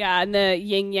 Yeah, and the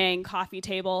yin-yang coffee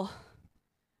table.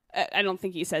 I don't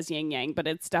think he says yin-yang, but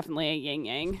it's definitely a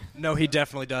yin-yang. No, he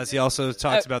definitely does. He also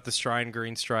talks about the Shrine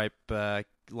Green Stripe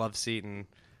love seat and...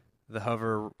 the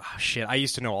hover... Oh, shit, I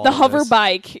used to know all the of hover this.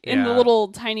 bike in the little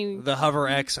tiny... The Hover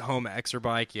X home Xer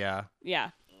bike, yeah.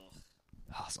 Yeah.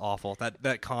 Oh, it's awful.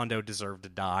 That condo deserved to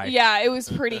die. Yeah, it was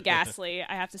pretty ghastly,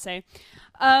 I have to say.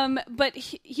 But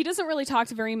he doesn't really talk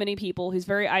to very many people. He's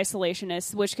very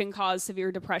isolationist, which can cause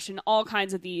severe depression, all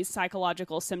kinds of these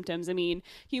psychological symptoms. I mean,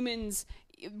 humans,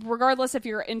 regardless if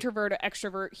you're introvert or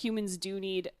extrovert, humans do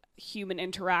need human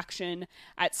interaction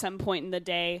at some point in the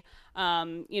day.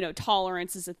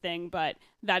 Tolerance is a thing, but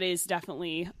that is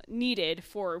definitely needed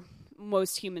for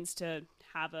most humans to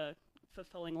have a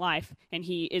fulfilling life, and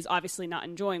he is obviously not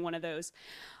enjoying one of those.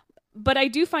 But I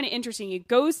do find it interesting. He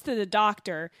goes to the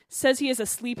doctor, says he has a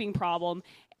sleeping problem,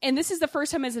 and this is the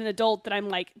first time as an adult that I'm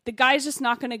like, the guy's just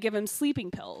not going to give him sleeping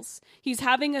pills. He's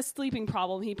having a sleeping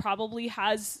problem. He probably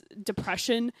has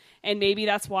depression, and maybe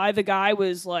that's why the guy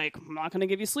was like, I'm not going to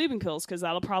give you sleeping pills because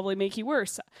that'll probably make you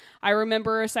worse. I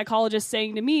remember a psychologist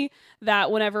saying to me that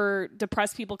whenever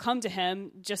depressed people come to him,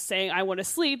 just saying, I want to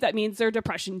sleep, that means their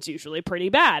depression's usually pretty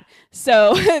bad.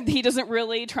 So he doesn't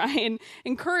really try and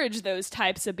encourage those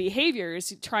types of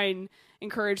behaviors. Try and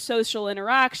encourage social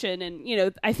interaction and,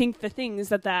 I think the things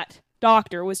that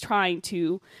doctor was trying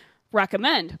to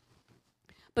recommend.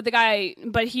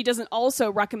 But he doesn't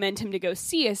also recommend him to go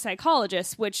see a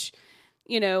psychologist, which,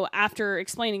 after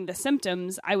explaining the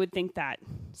symptoms, I would think that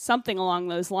something along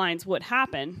those lines would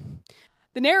happen.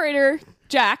 The narrator,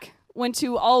 Jack, went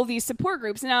to all of these support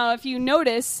groups. Now, if you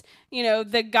notice,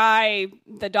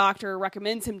 the doctor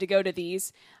recommends him to go to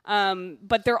these,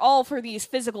 but they're all for these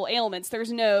physical ailments.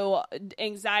 There's no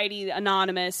Anxiety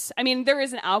Anonymous. I mean, there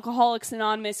is an Alcoholics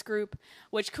Anonymous group,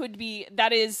 which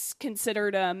that is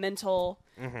considered a mental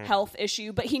health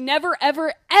issue, but he never,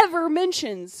 ever, ever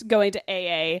mentions going to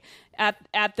AA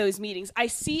at those meetings. I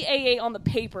see AA on the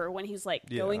paper when he's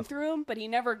going through them, but he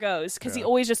never goes because he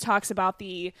always just talks about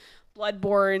the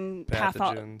bloodborne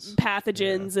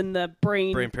pathogens and the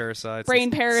brain parasites, brain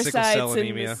and parasites, sickle cell and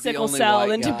anemia. the sickle The only cell,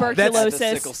 white and guy. tuberculosis. That's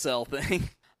the sickle cell thing.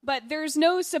 But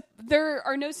there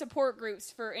are no support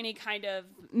groups for any kind of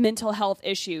mental health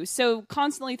issue. So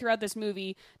constantly throughout this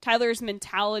movie, Tyler's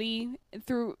mentality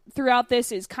throughout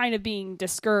this is kind of being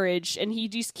discouraged, and he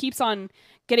just keeps on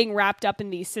getting wrapped up in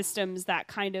these systems that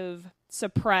kind of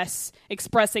suppress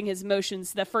expressing his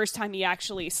emotions. The first time he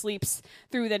actually sleeps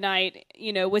through the night,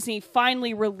 when he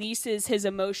finally releases his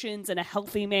emotions in a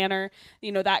healthy manner,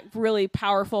 that really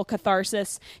powerful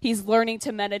catharsis. He's learning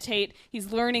to meditate.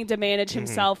 He's learning to manage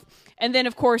himself. And then,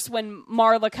 of course, when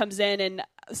Marla comes in, and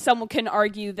someone can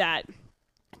argue that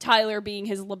Tyler, being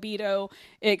his libido,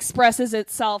 expresses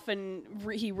itself, and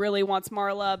he really wants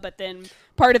Marla, but then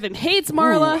part of him hates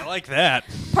Marla. Ooh, I like that.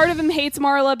 Part of him hates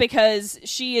Marla because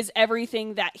she is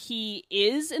everything that he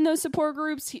is in those support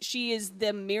groups. She is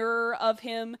the mirror of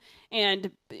him, and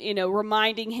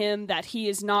reminding him that he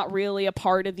is not really a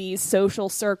part of these social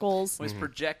circles. Well, he's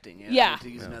projecting, to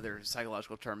use another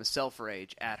psychological term, a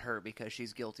self-rage at her because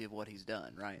she's guilty of what he's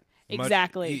done, right?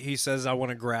 Exactly. He says, I want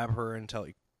to grab her and tell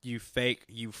you fake,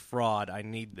 you fraud, I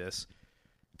need this.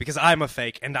 Because I'm a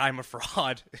fake and I'm a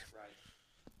fraud.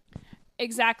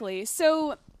 Exactly.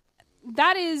 So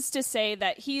that is to say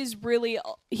that he's really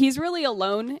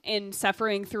alone in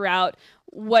suffering throughout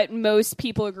what most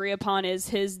people agree upon is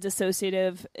his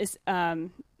dissociative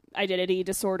identity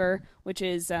disorder, which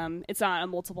is it's not a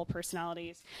multiple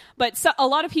personalities. But a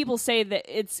lot of people say that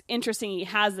it's interesting he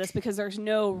has this because there's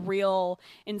no real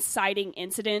inciting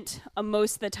incident.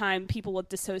 Most of the time, people with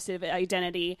dissociative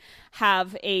identity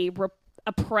have a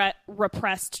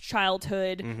repressed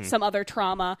childhood, some other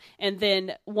trauma, and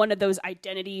then one of those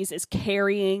identities is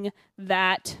carrying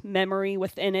that memory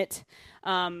within it.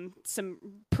 Some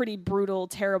pretty brutal,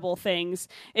 terrible things.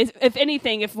 If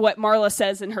anything, if what Marla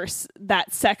says in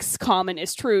that sex comment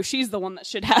is true, she's the one that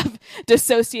should have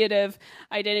dissociative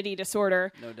identity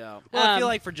disorder. No doubt. Well, I feel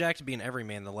like for Jack to be an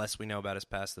everyman, the less we know about his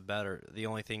past, the better. The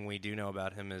only thing we do know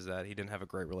about him is that he didn't have a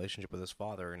great relationship with his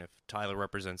father, and if Tyler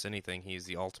represents anything, he's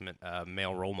the ultimate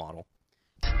male role model.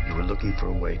 You were looking for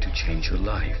a way to change your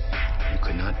life. You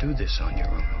could not do this on your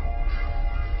own.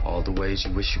 All the ways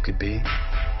you wish you could be,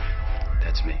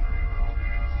 that's me.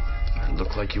 I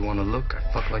look like you want to look.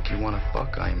 I fuck like you want to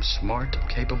fuck. I am smart,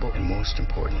 capable, and most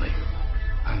importantly,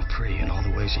 I'm free in all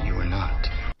the ways that you are not.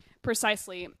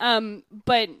 Precisely.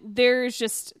 But there's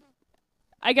just,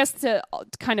 I guess to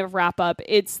kind of wrap up,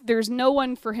 there's no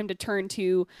one for him to turn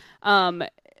to.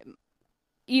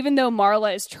 Even though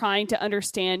Marla is trying to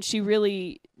understand, she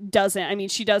really doesn't. I mean,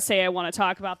 she does say, I want to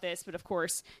talk about this, but of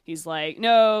course he's like,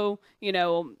 no,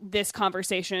 this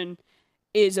conversation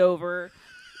is over.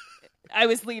 I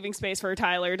was leaving space for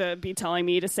Tyler to be telling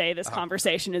me to say this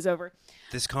conversation is over.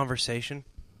 This conversation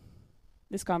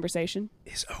is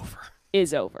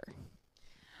over.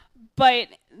 But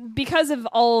because of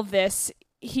all of this,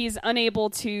 he's unable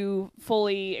to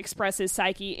fully express his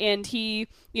psyche, and he,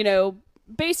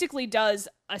 basically does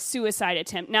a suicide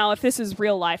attempt. Now, if this is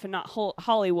real life and not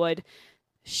Hollywood,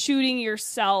 shooting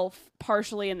yourself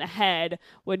partially in the head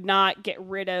would not get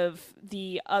rid of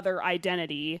the other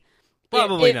identity.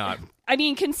 Probably not. I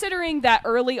mean, considering that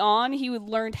early on he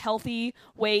learned healthy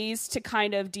ways to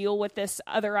kind of deal with this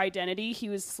other identity. He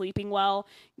was sleeping well,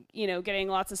 getting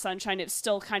lots of sunshine. It's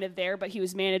still kind of there, but he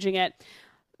was managing it.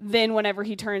 Then whenever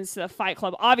he turns to the Fight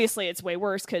Club, obviously it's way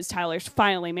worse because Tyler's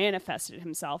finally manifested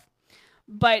himself.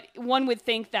 But one would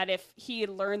think that if he had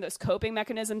learned those coping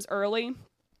mechanisms early,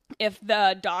 if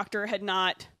the doctor had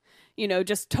not,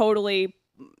 just totally,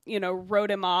 wrote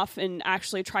him off and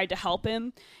actually tried to help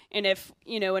him, and if,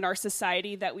 in our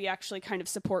society that we actually kind of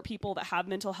support people that have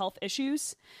mental health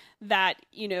issues, that,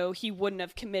 he wouldn't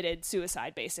have committed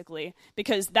suicide, basically.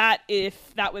 Because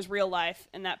if that was real life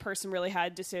and that person really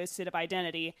had dissociative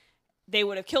identity, they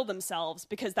would have killed themselves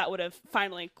because that would have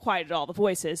finally quieted all the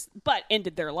voices, but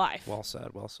ended their life. Well said,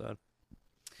 well said.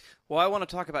 Well, I want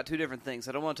to talk about two different things.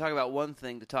 I don't want to talk about one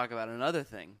thing to talk about another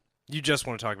thing. You just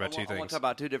want to talk about two things. I want to talk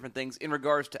about two different things in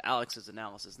regards to Alex's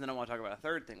analysis, and then I want to talk about a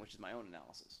third thing, which is my own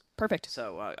analysis. Perfect.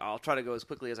 So I'll try to go as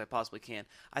quickly as I possibly can.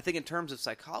 I think in terms of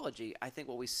psychology, I think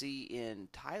what we see in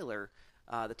Tyler,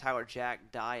 the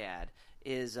Tyler-Jack dyad,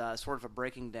 is sort of a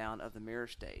breaking down of the mirror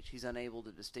stage. He's unable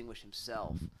to distinguish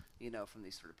himself, from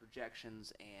these sort of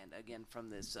projections, and again from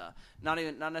this not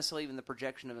necessarily even the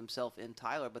projection of himself in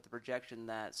Tyler, but the projection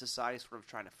that society is sort of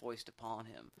trying to foist upon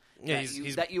him. Yeah,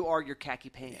 that you are your khaki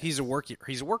pants. He's a worker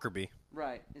bee.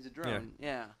 Right, he's a drone.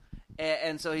 Yeah.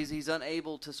 And so he's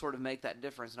unable to sort of make that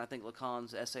difference. And I think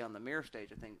Lacan's essay on the mirror stage,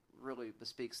 I think, really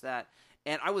bespeaks that.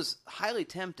 And I was highly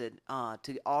tempted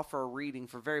to offer a reading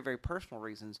for very, very personal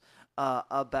reasons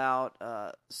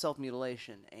about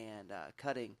self-mutilation and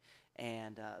cutting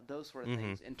and those sort of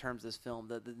things in terms of this film.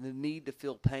 The need to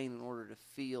feel pain in order to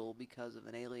feel because of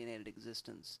an alienated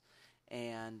existence.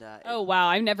 And oh wow,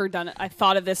 I've never done it. I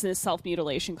thought of this in a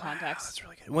self-mutilation context. That's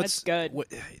really good. That's good.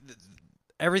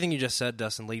 Everything you just said,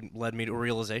 Dustin, led me to a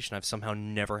realization I've somehow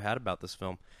never had about this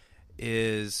film.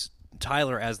 Is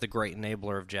Tyler as the great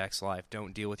enabler of Jack's life?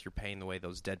 Don't deal with your pain the way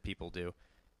those dead people do.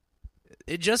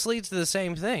 It just leads to the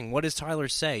same thing. What does Tyler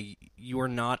say? You are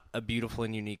not a beautiful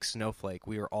and unique snowflake.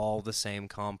 We are all the same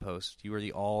compost. You are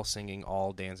the all-singing,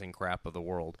 all-dancing crap of the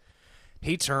world.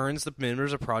 He turns the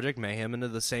members of Project Mayhem into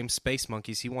the same space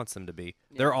monkeys he wants them to be.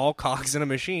 Yeah. They're all cogs in a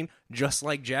machine, just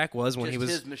like Jack was when he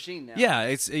was his machine now.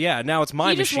 Yeah, now it's my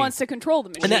machine. He just wants to control the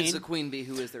machine. And that's the queen bee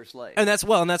who is their slave. And that's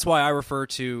why I refer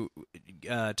to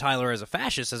Tyler as a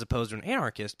fascist as opposed to an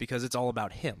anarchist, because it's all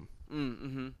about him.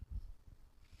 Mm-hmm.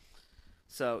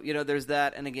 So, there's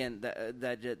that, and again,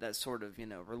 that sort of,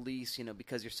 release,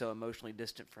 because you're so emotionally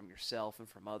distant from yourself and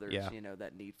from others,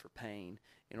 that need for pain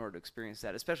in order to experience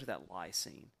that, especially that lie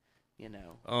scene,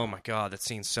 Oh my God, that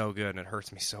scene's so good, and it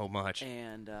hurts me so much.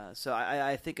 And so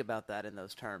I think about that in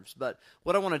those terms. But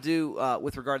what I want to do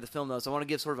with regard to the film, though, is I want to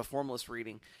give sort of a formalist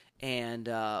reading. And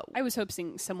I was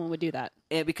hoping someone would do that.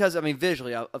 And because,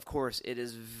 visually, of course, it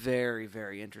is very,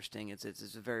 very interesting. It's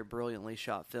a very brilliantly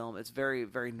shot film. It's very,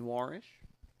 very noirish.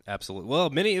 Absolutely.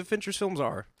 Well, many of Fincher's films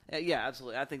are. Yeah,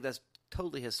 absolutely. I think that's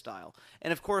totally his style.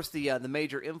 And of course, the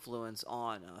major influence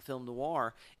on film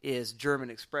noir is German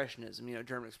Expressionism.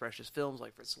 German Expressionist films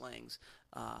like Fritz Lang's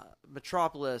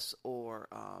Metropolis, or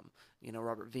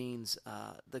Robert Wien's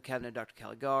The Cabinet of Dr.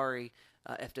 Caligari,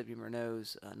 F.W.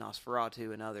 Murnau's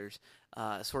Nosferatu, and others.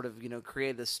 Sort of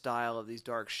created this style of these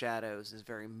dark shadows, this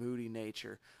very moody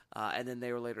nature. And then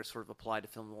they were later sort of applied to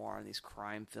film noir in these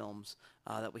crime films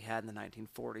that we had in the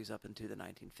 1940s up into the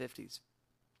 1950s.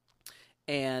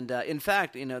 And in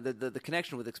fact, the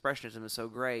connection with Expressionism is so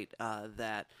great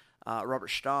that Robert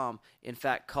Stamm, in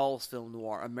fact, calls film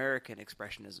noir American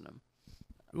Expressionism.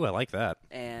 Ooh, I like that.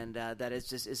 And that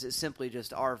is simply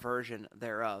just our version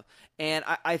thereof. And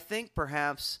I think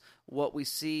perhaps what we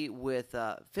see with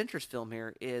Fincher's film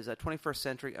here is a 21st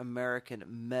century American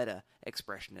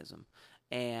meta-expressionism.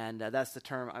 And that's the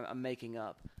term I'm making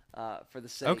up for the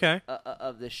sake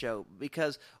of this show.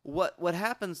 Because what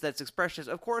happens that's expressionist,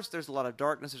 of course, there's a lot of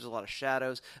darkness, there's a lot of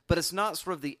shadows, but it's not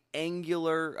sort of the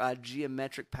angular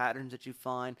geometric patterns that you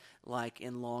find like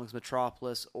in Long's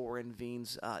Metropolis or in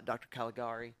Wien's Dr.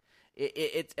 Caligari.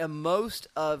 It's most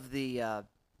of the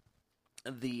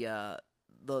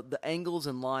angles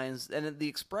and lines and the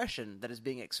expression that is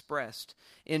being expressed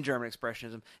in German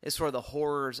Expressionism is sort of the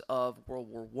horrors of World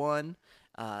War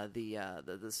I,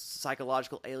 the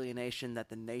psychological alienation that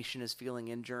the nation is feeling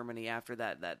in Germany after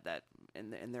that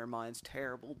in their minds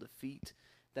terrible defeat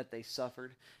that they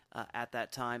suffered at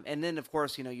that time. And then, of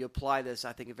course, you apply this,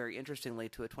 I think, very interestingly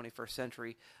to a 21st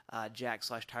century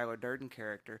Jack/Tyler Durden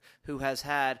character who has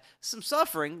had some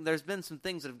suffering. There's been some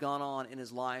things that have gone on in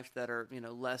his life that are,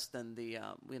 less than the,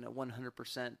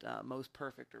 100% most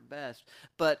perfect or best,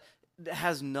 but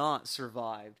has not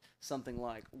survived something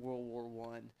like World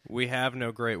War I. We have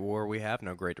no Great War. We have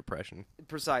no Great Depression.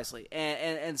 Precisely,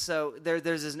 and so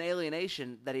there's an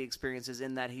alienation that he experiences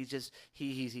in that he's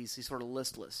sort of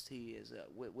listless. He is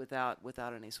without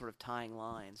any sort of tying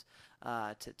lines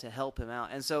to help him out,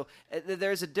 and so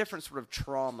there's a different sort of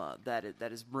trauma that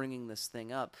is bringing this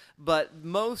thing up. But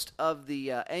most of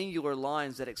the angular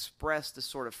lines that express this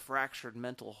sort of fractured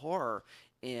mental horror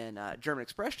in German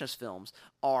Expressionist films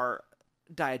are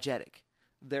diegetic.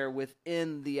 They're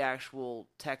within the actual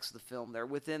text of the film. They're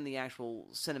within the actual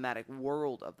cinematic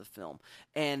world of the film.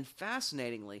 And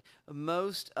fascinatingly,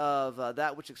 most of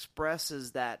that which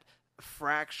expresses that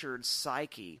fractured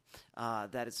psyche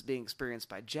that is being experienced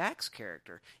by Jack's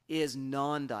character is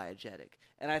non-diegetic.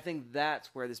 And I think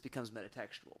that's where this becomes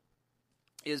metatextual.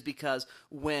 Is because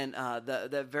when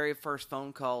the very first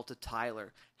phone call to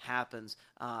Tyler happens,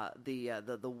 the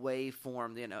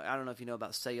waveform, I don't know if you know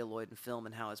about celluloid and film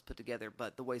and how it's put together,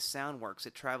 but the way sound works,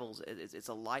 it travels. It's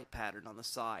a light pattern on the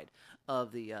side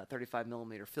of the 35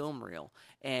 millimeter film reel,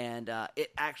 and it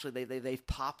actually they've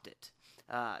popped it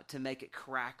to make it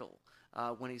crackle.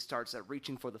 When he starts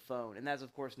reaching for the phone. And that's,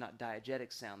 of course, not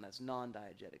diegetic sound. That's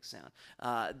non-diegetic sound.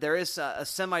 There is a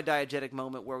semi-diegetic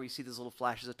moment where we see these little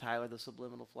flashes of Tyler, the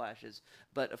subliminal flashes,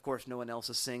 but, of course, no one else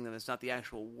is seeing them. It's not the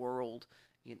actual world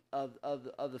of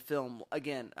the film.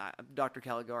 Again, Dr.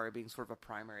 Caligari being sort of a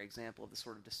primary example of the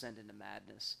sort of descent into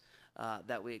madness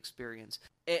that we experience.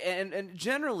 And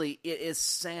generally, it is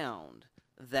sound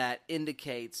that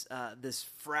indicates this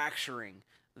fracturing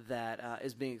that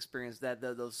is being experienced, that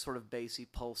those sort of bassy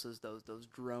pulses, those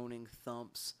droning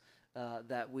thumps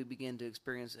that we begin to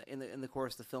experience in the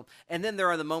course of the film. And then there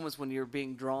are the moments when you're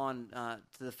being drawn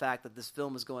to the fact that this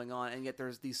film is going on, and yet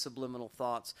there's these subliminal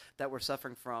thoughts that we're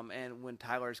suffering from. And when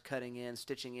Tyler's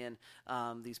stitching in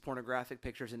these pornographic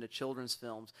pictures into children's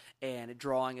films and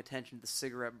drawing attention to the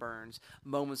cigarette burns,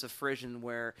 moments of frisson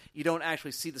where you don't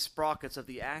actually see the sprockets of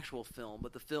the actual film,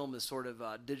 but the film is sort of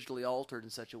digitally altered in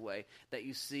such a way that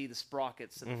you see the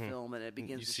sprockets of the film, and it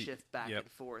begins to shift back and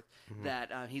forth,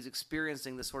 that he's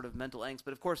experiencing this sort of mental angst.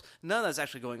 But of course, none of that's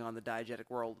actually going on in the diegetic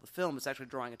world of the film. It's actually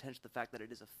drawing attention to the fact that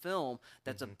it is a film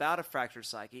that's about a fractured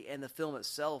psyche, and the film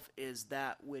itself is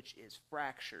that which is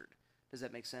fractured. Does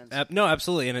that make sense? No,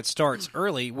 absolutely. And it starts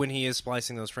early when he is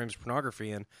splicing those frames of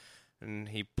pornography in, and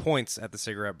he points at the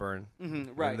cigarette burn.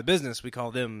 Right. In the business, we call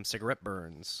them cigarette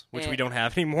burns, which we don't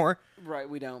have anymore. Right,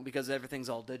 we don't, because everything's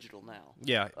all digital now.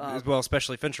 Yeah, well,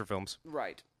 especially Fincher films.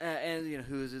 Right, and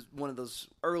who is one of those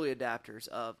early adapters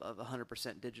of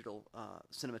 100% digital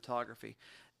cinematography.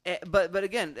 But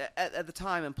again, at the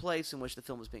time and place in which the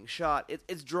film was being shot,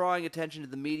 it's drawing attention to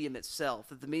the medium itself.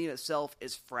 That the medium itself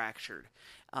is fractured,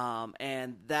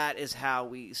 and that is how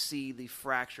we see the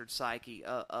fractured psyche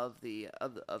of the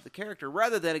character,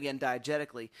 rather than again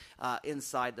diegetically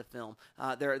inside the film.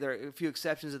 There are a few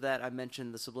exceptions to that. I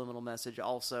mentioned the subliminal message.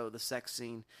 Also, the sex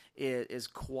scene is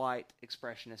quite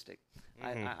expressionistic.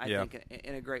 I think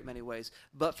in a great many ways.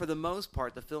 But for the most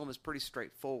part, the film is pretty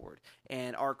straightforward,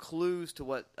 and our clues to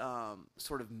what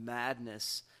sort of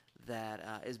madness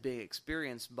that is being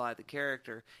experienced by the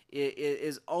character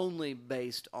is only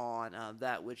based on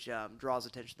that which draws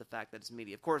attention to the fact that it's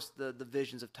media. Of course, the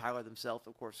visions of Tyler themselves,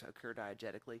 of course, occur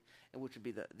diegetically, and which would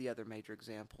be the other major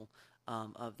example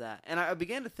of that. And I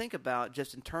began to think about,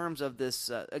 just in terms of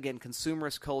this, again,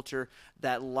 consumerist culture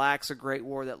that lacks a great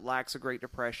war, that lacks a great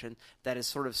depression, that is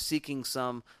sort of seeking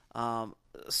some... I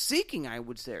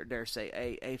would dare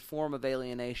say, a form of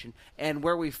alienation, and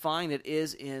where we find it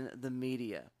is in the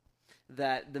media.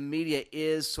 That the media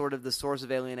is sort of the source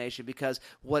of alienation, because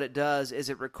what it does is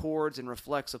it records and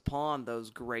reflects upon those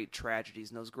great tragedies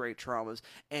and those great traumas,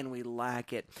 and we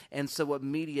lack it. And so what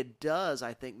media does,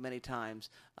 I think, many times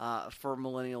for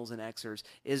millennials and Xers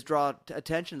is draw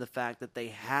attention to the fact that they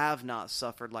have not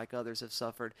suffered like others have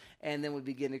suffered, and then we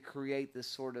begin to create this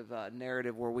sort of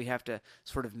narrative where we have to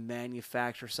sort of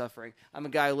manufacture suffering. I'm a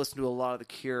guy who listened to a lot of The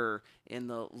Cure in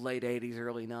the late 80s,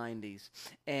 early 90s,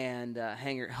 and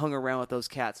hung around with those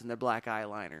cats and their black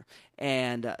eyeliner.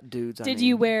 And dudes, Did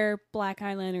you wear black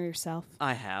eyeliner yourself?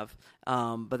 I have,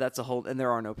 but that's a whole... And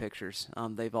there are no pictures.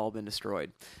 They've all been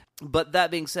destroyed. But that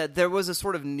being said, there was a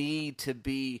sort of need to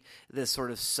be this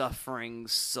sort of suffering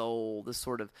soul, this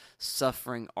sort of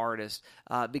suffering artist,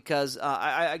 because,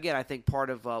 I think part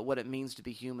of what it means to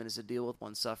be human is to deal with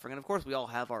one's suffering. And, of course, we all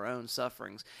have our own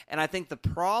sufferings. And I think the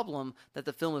problem that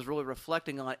the film is really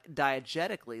reflecting on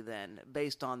diegetically then,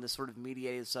 based on this sort of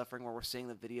mediated suffering where we're seeing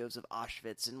the videos of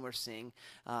Auschwitz and we're seeing,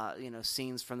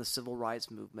 scenes from the civil rights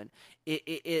movement,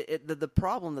 the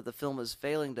problem that the film is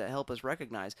failing to help us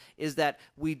recognize is that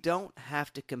we don't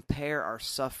have to compare our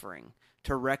suffering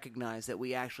to recognize that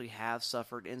we actually have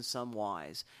suffered in some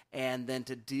wise, and then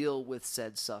to deal with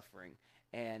said suffering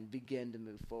and begin to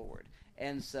move forward.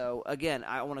 And so, again,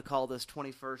 I want to call this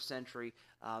 21st century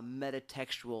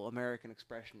metatextual American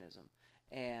expressionism.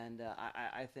 And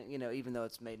I think, even though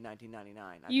it's made in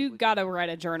 1999... You got to write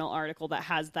a journal article that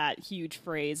has that huge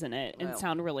phrase in it and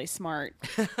sound really smart.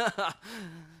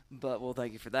 But, well,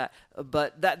 thank you for that.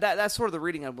 But that's sort of the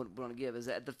reading I want to give, is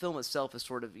that the film itself is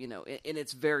sort of, in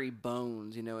its very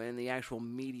bones, in the actual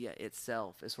media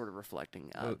itself is sort of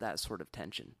reflecting that sort of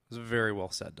tension. It was very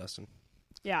well said, Dustin.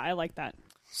 Yeah, I like that.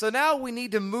 So now we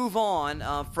need to move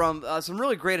on from some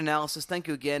really great analysis. Thank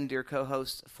you again, dear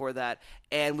co-host, for that.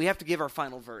 And we have to give our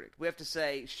final verdict. We have to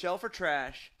say shelf or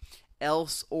trash,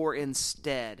 else or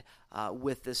instead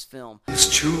with this film. Let's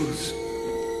choose.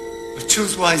 Let's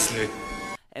choose wisely.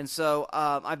 And so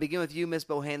I begin with you, Miss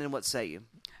Bohannon. What say you?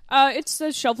 It's a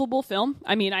shelfable film.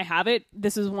 I mean, I have it.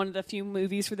 This is one of the few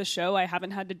movies for the show I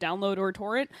haven't had to download or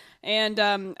torrent. And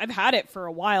I've had it for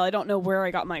a while. I don't know where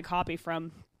I got my copy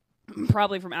from.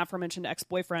 Probably from aforementioned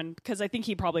ex-boyfriend, because I think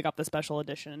he probably got the special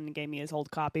edition and gave me his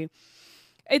old copy.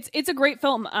 It's a great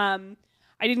film. I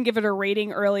didn't give it a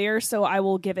rating earlier, so I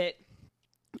will give it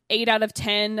 8 out of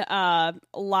 10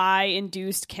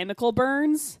 lie-induced chemical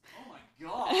burns. Oh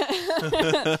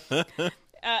my god!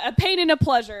 A pain and a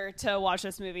pleasure to watch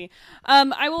this movie.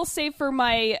 I will say for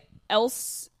my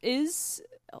else is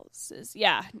else's.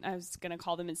 Yeah, I was going to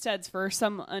call them insteads for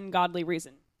some ungodly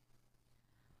reason.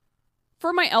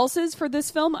 For my else's for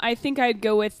this film, I think I'd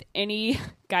go with any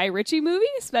Guy Ritchie movie,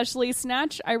 especially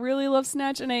Snatch. I really love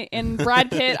Snatch, and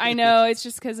Brad Pitt. I know it's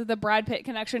just because of the Brad Pitt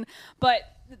connection, but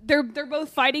they're both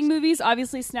fighting movies.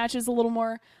 Obviously, Snatch is a little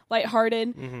more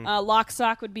lighthearted. Lock,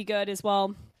 Stock would be good as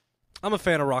well. I'm a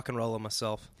fan of Rock and Rolla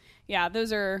myself. Yeah,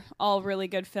 those are all really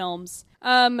good films.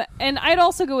 And I'd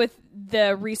also go with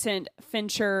the recent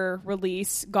Fincher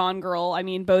release, Gone Girl. I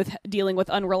mean, both dealing with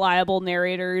unreliable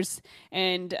narrators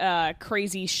and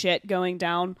crazy shit going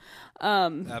down.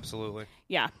 Absolutely.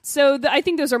 Yeah. So I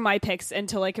think those are my picks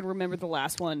until I can remember the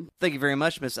last one. Thank you very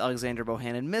much, Miss Alexandra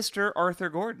Bohannon. Mr. Arthur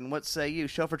Gordon, what say you?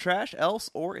 Shelf or trash, else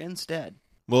or instead?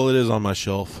 Well, it is on my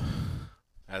shelf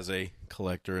as a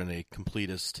collector and a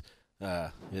completist.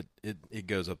 It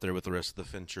goes up there with the rest of the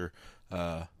Fincher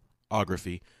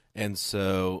ography, and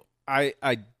so I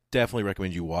definitely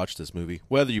recommend you watch this movie.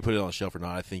 Whether you put it on the shelf or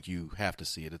not, I think you have to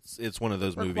see it. It's one of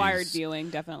those Required movies. viewing,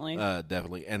 definitely.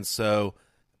 Definitely, and so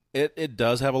it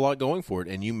does have a lot going for it,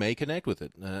 and you may connect with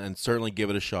it, and certainly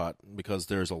give it a shot because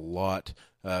there's a lot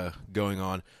going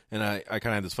on. And I kind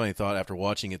of had this funny thought after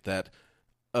watching it that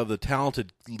of the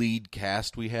talented lead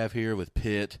cast we have here with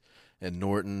Pitt and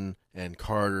Norton and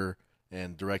Carter,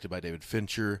 and directed by David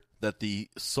Fincher, that the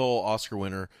sole Oscar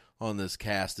winner on this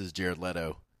cast is Jared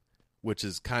Leto, which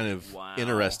is kind of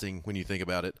interesting when you think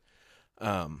about it.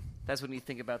 That's when you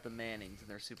think about the Mannings and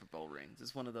their Super Bowl rings.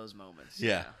 It's one of those moments.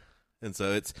 Yeah. And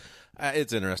so it's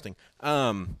interesting.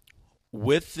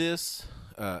 With this,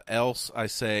 else, I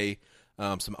say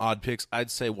some odd picks.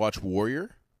 I'd say watch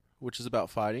Warrior, which is about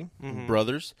fighting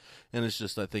brothers, and it's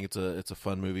just I think it's a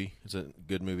fun movie. It's a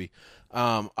good movie.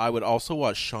 I would also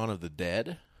watch Shaun of the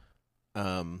Dead,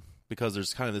 because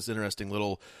there's kind of this interesting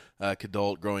little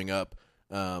kidult growing up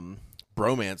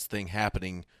bromance thing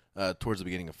happening towards the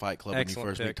beginning of Fight Club when you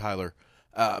first meet Tyler.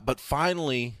 But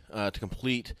finally, to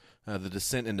complete the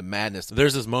descent into madness,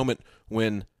 there's this moment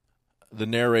when the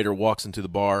narrator walks into the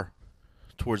bar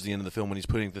towards the end of the film when he's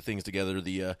putting the things together.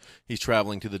 He's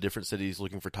traveling to the different cities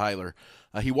looking for Tyler.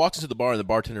 He walks into the bar, and the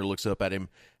bartender looks up at him,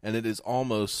 and it is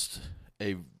almost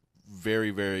a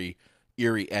very, very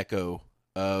eerie echo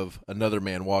of another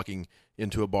man walking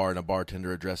into a bar and a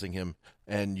bartender addressing him.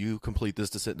 And you complete this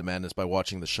descent into madness by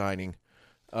watching The Shining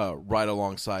right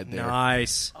alongside there.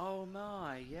 Nice. Oh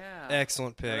my, yeah.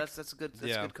 Excellent pick. No, that's a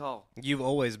good call. You've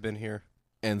always been here.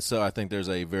 And so I think there's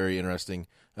a very interesting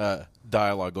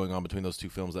dialogue going on between those two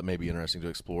films that may be interesting to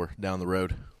explore down the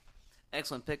road.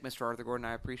 Excellent pick, Mr. Arthur Gordon.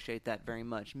 I appreciate that very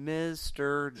much.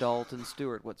 Mr. Dalton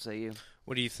Stewart, what say you?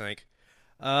 What do you think?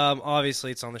 Obviously,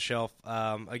 it's on the shelf.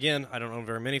 Again, I don't own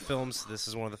very many films. This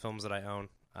is one of the films that I own.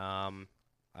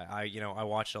 I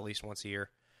watch it at least once a year,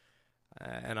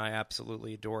 and I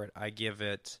absolutely adore it. I give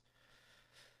it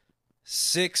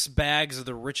 6 bags of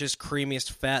the richest,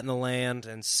 creamiest fat in the land,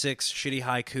 and 6 shitty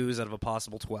haikus out of a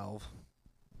possible 12.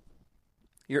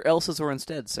 Your else's or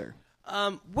instead, sir?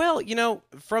 Well,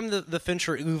 from the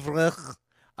Fincher oeuvre,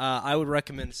 I would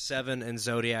recommend Seven and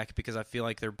Zodiac because I feel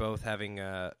like they're both having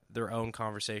their own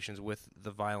conversations with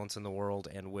the violence in the world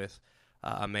and with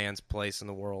a man's place in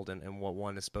the world and what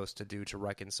one is supposed to do to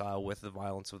reconcile with the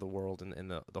violence of the world and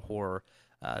the horror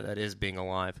that is being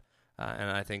alive.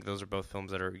 And I think those are both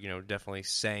films that are, definitely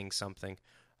saying something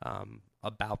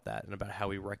about that and about how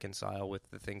we reconcile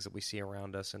with the things that we see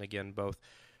around us. And again, both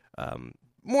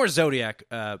more Zodiac,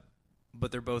 but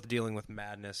they're both dealing with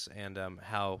madness and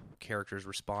how characters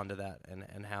respond to that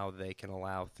and how they can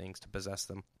allow things to possess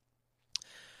them.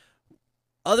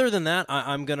 Other than that,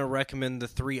 I'm going to recommend the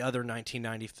 3 other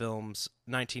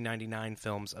 1999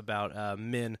 films about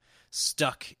men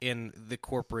stuck in the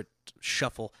corporate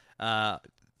shuffle. 2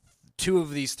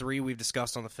 of these 3 we've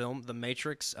discussed on the film: The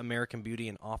Matrix, American Beauty,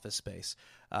 and Office Space.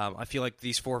 I feel like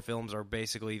these 4 films are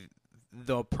basically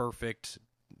the perfect,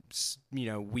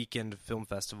 weekend film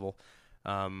festival.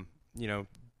 2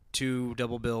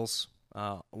 double bills,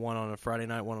 one on a Friday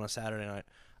night, one on a Saturday night,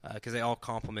 because they all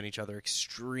complement each other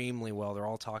extremely well. They're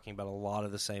all talking about a lot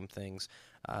of the same things.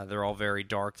 They're all very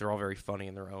dark. They're all very funny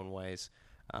in their own ways,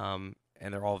 and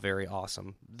they're all very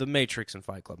awesome. The Matrix and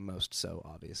Fight Club most so,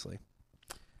 obviously.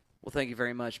 Well, thank you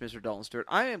very much, Mr. Dalton Stewart.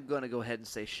 I am going to go ahead and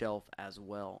say shelf as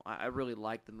well. I really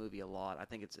like the movie a lot. I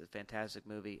think it's a fantastic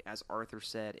movie. As Arthur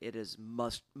said, it is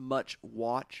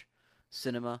much-watch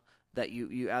cinema that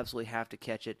you absolutely have to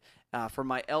catch it. For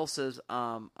my else's,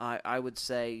 I would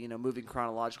say, moving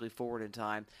chronologically forward in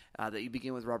time, that you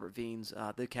begin with Robert Wien's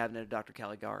The Cabinet of Dr.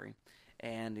 Caligari.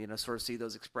 and sort of see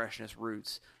those expressionist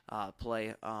roots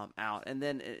play out. And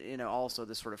then also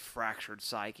this sort of fractured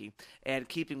psyche. And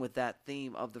keeping with that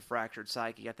theme of the fractured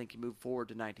psyche, I think you move forward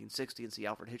to 1960 and see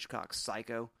Alfred Hitchcock's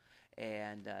Psycho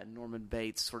and Norman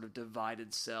Bates' sort of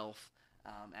divided self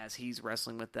as he's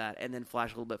wrestling with that, and then flash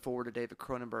a little bit forward to David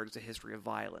Cronenberg's A History of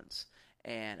Violence.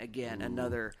 And again,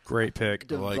 another great pick.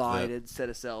 Divided set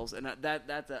of selves, and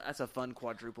that's a fun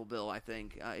quadruple bill. I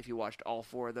think if you watched all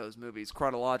 4 of those movies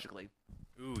chronologically,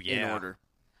 in order.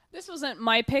 This wasn't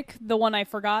my pick, the one I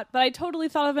forgot, but I totally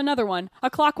thought of another one. A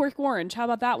Clockwork Orange. How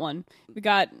about that one? We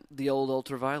got the old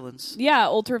ultraviolence. Yeah,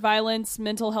 ultraviolence,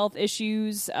 mental health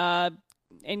issues,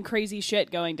 and crazy shit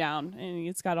going down. And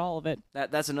it's got all of it.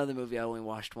 That's another movie I only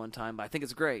watched one time, but I think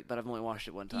it's great. But I've only watched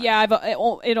it one time. Yeah,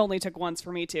 it only took once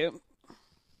for me too.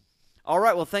 All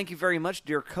right, well, thank you very much,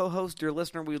 dear co-host, dear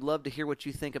listener. We'd love to hear what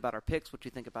you think about our picks, what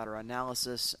you think about our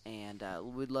analysis, and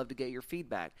we'd love to get your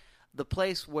feedback. The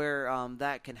place where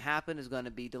that can happen is going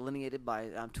to be delineated by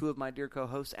 2 of my dear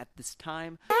co-hosts at this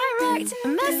time. Direct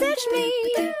message me,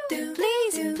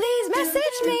 please message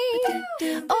me,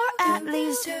 or at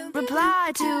least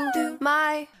reply to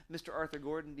my... Mr. Arthur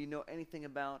Gordon, do you know anything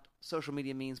about social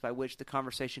media means by which the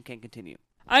conversation can continue?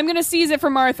 I'm going to seize it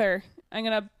from Arthur. I'm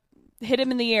going to hit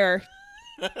him in the ear.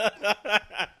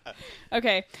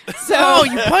 Okay, so... Oh,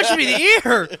 you punched me in the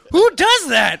ear! Who does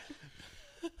that?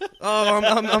 Oh,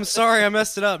 I'm sorry, I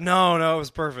messed it up. No, it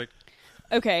was perfect.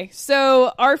 Okay,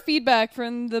 so our feedback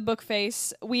from the book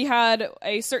face, we had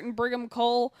a certain Brigham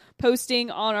Cole posting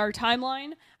on our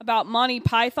timeline about Monty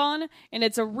Python, and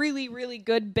it's a really, really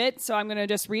good bit, so I'm going to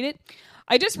just read it.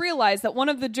 I just realized that one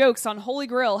of the jokes on Holy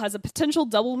Grail has a potential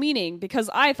double meaning because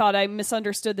I thought I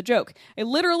misunderstood the joke. It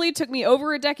literally took me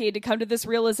over a decade to come to this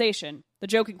realization. The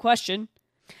joke in question: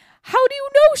 how do you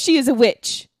know she is a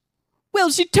witch? Well,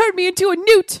 she turned me into a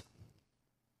newt.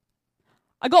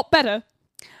 I got better.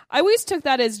 I always took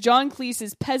that as John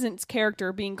Cleese's peasant's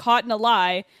character being caught in a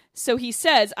lie, so he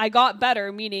says, I got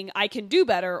better, meaning I can do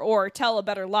better or tell a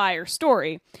better lie or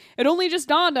story. It only just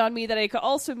dawned on me that it could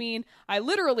also mean I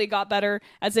literally got better,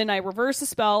 as in I reversed a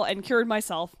spell and cured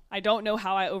myself. I don't know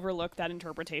how I overlooked that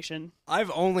interpretation.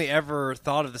 I've only ever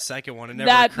thought of the second one. It never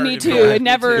That, occurred me to too. me. It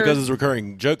never... Because it's a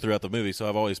recurring joke throughout the movie, so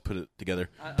I've always put it together.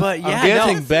 But yeah, I'm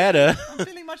getting better. I'm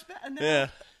feeling much better now. Yeah.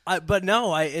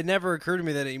 It never occurred to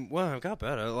me that I've got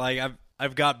better. Like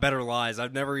I've got better lies.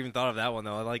 I've never even thought of that one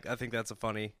though. I think that's a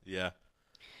funny. Yeah.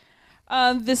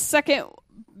 The second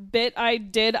bit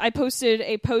I posted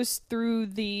a post through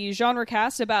the Genre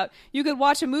Cast about you could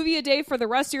watch a movie a day for the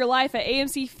rest of your life at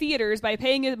AMC theaters by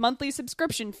paying a monthly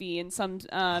subscription fee in some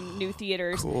new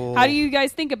theaters. Cool. How do you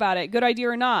guys think about it? Good idea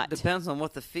or not? Depends on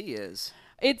what the fee is.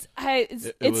 It's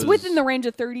It was- within the range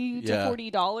of $30 to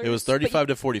 $40. It was 35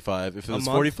 to 45. If it A was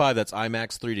month? 45, that's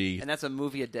IMAX 3D. And that's a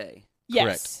movie a day. Yes.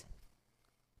 Correct.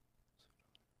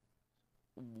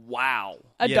 Wow.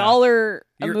 $1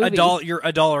 a movie. You're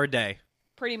 $1 a day.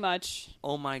 Pretty much.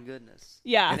 Oh my goodness.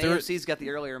 Yeah. And If there- AMC's got the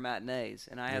earlier matinees,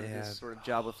 and I have this sort of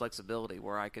job with flexibility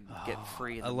where I could get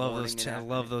free in the I love morning those. and I afternoon.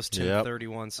 love those 10:30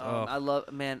 ones. Oh. I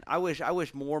love, man. I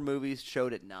wish more movies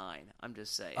showed at 9. I'm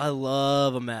just saying. I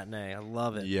love a matinee. I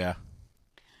love it. Yeah.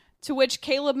 To which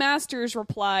Caleb Masters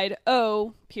replied,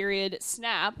 "Oh, period,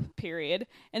 snap, period."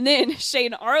 And then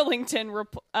Shane Arrington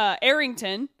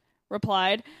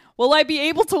replied, "Will I be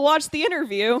able to watch the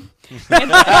interview?" And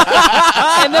then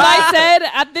I said,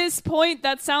 at this point,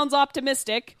 that sounds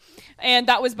optimistic. And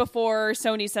that was before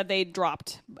Sony said they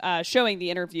dropped showing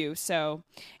the interview. So,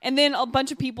 and then a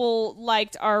bunch of people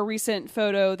liked our recent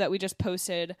photo that we just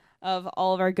posted of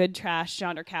all of our good trash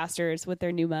genre casters with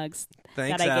their new mugs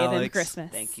Thanks, that I gave them Alex.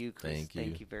 Christmas. Thank you, Chris. Thank you.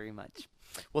 Thank you very much.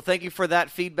 Well, thank you for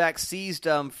that feedback seized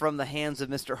from the hands of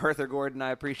Mr. Arthur Gordon. I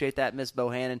appreciate that, Miss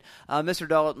Bohannon. Mr.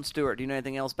 Dalton Stewart, do you know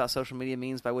anything else about social media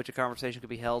means by which a conversation could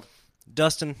be held?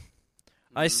 Dustin,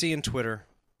 I see in Twitter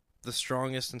the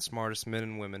strongest and smartest men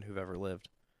and women who've ever lived.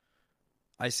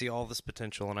 I see all this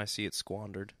potential and I see it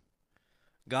squandered.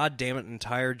 God damn it, an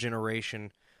entire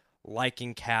generation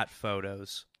liking cat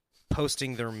photos,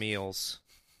 posting their meals.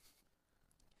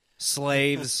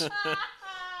 Slaves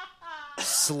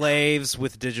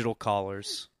with digital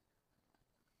collars.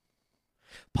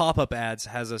 Pop-up ads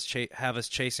have us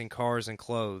chasing cars and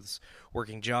clothes,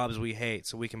 working jobs we hate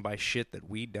so we can buy shit that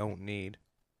we don't need.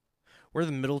 We're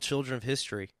the middle children of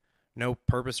history. No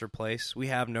purpose or place. We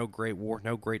have no Great War,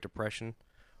 no Great Depression.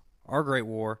 Our Great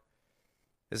War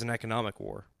is an economic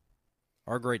war.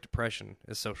 Our Great Depression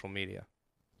is social media.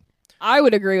 I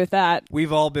would agree with that.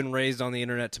 We've all been raised on the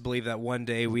internet to believe that one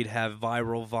day we'd have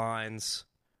viral vines,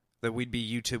 that we'd be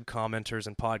YouTube commenters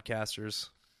and podcasters,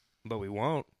 but we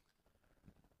won't.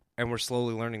 and we're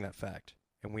slowly learning that fact.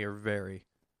 And we are very,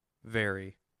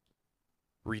 very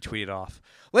retweeted off.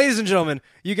 Ladies and gentlemen,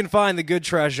 you can find the Good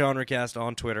Trash Genre Cast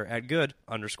on Twitter at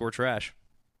good_trash.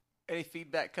 Any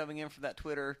feedback coming in from that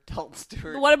Twitter, Dalton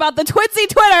Stewart? What about the Twitsy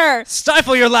Twitter?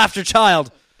 Stifle your laughter,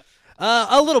 child.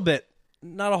 A little bit.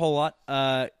 Not a whole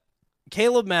lot.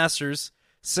 Caleb Masters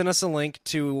sent us a link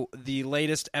to the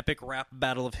latest Epic Rap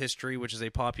Battle of History, which is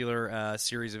a popular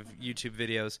series of YouTube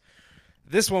videos.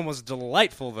 This one was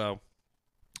delightful, though,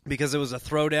 because it was a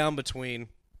throwdown between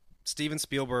Steven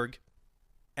Spielberg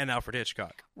and Alfred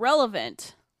Hitchcock.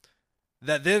 Relevant.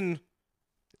 That then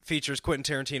features Quentin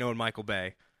Tarantino and Michael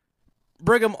Bay.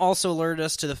 Brigham also alerted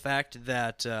us to the fact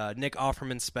that Nick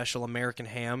Offerman's special American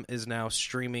Ham is now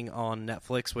streaming on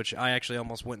Netflix, which I actually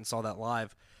almost went and saw that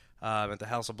live at the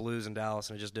House of Blues in Dallas,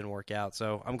 and it just didn't work out.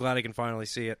 So I'm glad I can finally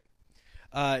see it.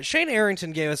 Shane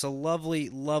Arrington gave us a lovely,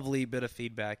 lovely bit of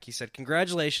feedback. He said,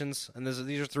 congratulations, and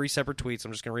these are 3 separate tweets.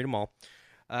 I'm just going to read them all.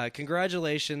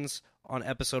 Congratulations on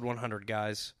episode 100,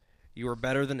 guys. You are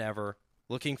better than ever.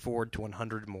 Looking forward to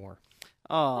 100 more.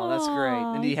 Oh, that's great.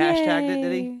 And he hashtagged it,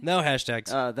 did he? No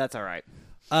hashtags. That's all right.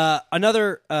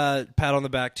 Another pat on the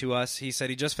back to us. He said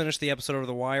he just finished the episode over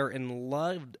the wire and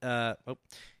loved...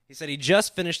 He said he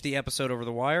just finished the episode over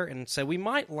the wire and said we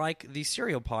might like the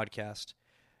Serial podcast.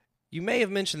 You may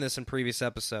have mentioned this in previous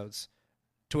episodes.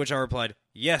 To which I replied,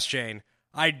 yes, Jane,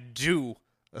 I do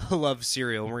love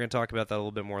Serial, and we're going to talk about that a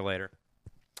little bit more later.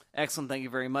 Excellent. Thank you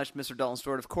very much, Mr. Dalton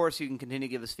Stewart. Of course, you can continue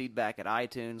to give us feedback at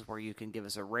iTunes, where you can give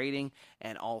us a rating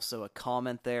and also a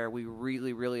comment there. We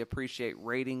really, really appreciate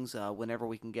ratings whenever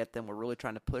we can get them. We're really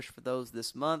trying to push for those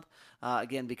this month,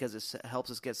 again, because it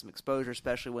helps us get some exposure,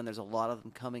 especially when there's a lot of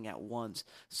them coming at once.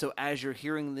 So as you're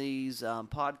hearing these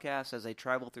podcasts, as they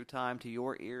travel through time to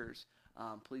your ears,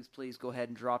 please go ahead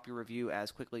and drop your review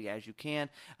as quickly as you can,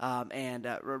 and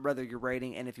rather your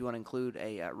rating, and if you want to include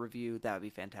a review, that would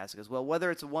be fantastic as well. Whether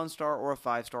it's a 1-star or a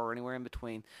 5-star or anywhere in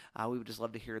between, we would just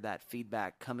love to hear that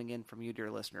feedback coming in from you,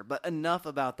 dear listener. But enough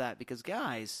about that, because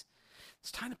guys,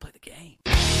 it's time to play the game.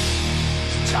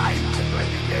 It's time to play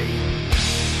the game.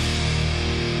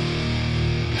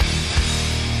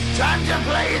 Time to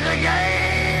play the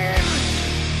game.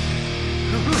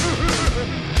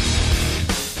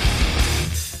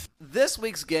 This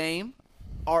week's game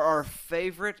are our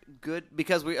favorite good,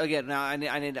 because we, again, now I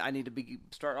need to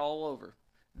start all over.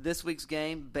 This week's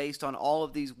game, based on all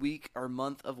of these week or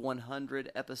month of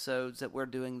 100 episodes that we're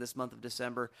doing this month of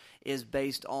December, is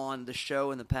based on the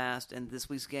show in the past, and this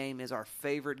week's game is our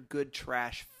favorite good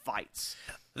trash fights.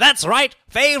 That's right,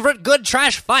 favorite good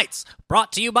trash fights,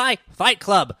 brought to you by Fight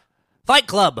Club. Fight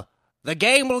Club, the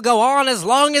game will go on as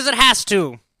long as it has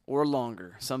to. Or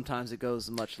longer. Sometimes it goes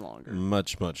much longer.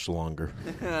 Much, much longer.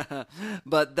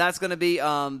 But that's going to be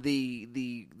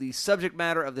the subject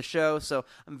matter of the show, so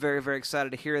I'm very, very excited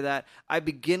to hear that. I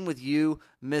begin with you,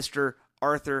 Mr.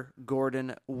 Arthur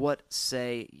Gordon. What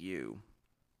say you?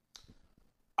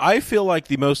 I feel like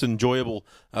the most enjoyable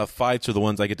fights are the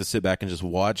ones I get to sit back and just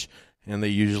watch, and they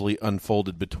usually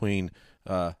unfolded between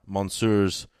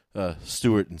Monsieurs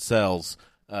Stewart and Sells,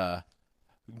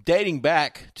 dating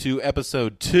back to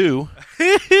episode 2.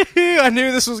 I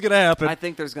knew this was going to happen. I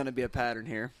think there's going to be a pattern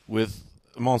here. With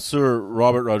Monsieur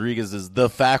Robert Rodriguez's The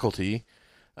Faculty,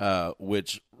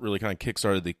 which really kind of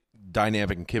kickstarted the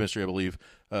dynamic and chemistry, I believe,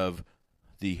 of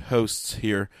the hosts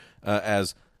here,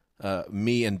 as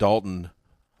me and Dalton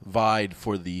vied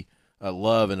for the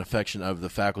love and affection of the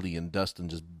faculty, and Dustin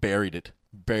just buried it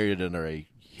under a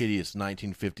hideous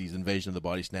 1950s Invasion of the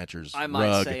Body Snatchers I might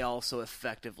rug. say also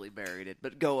effectively buried it,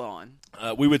 but go on.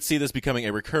 We would see this becoming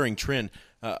a recurring trend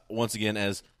once again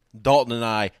as Dalton and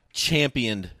I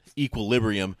championed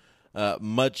equilibrium,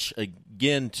 much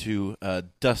again to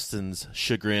Dustin's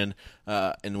chagrin,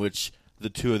 in which the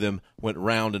two of them went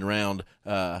round and round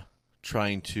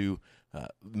trying to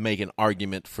make an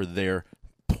argument for their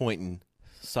point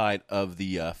side of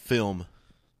the film.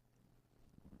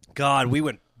 God, we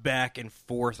went back and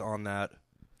forth on that.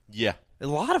 Yeah. A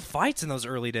lot of fights in those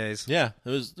early days. Yeah,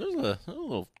 there was a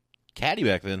little catty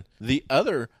back then. The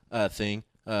other thing,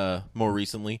 more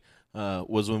recently,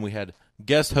 was when we had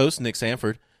guest host Nick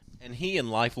Sanford, and he and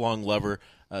lifelong lover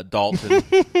Dalton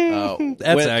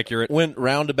That's accurate. Went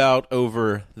roundabout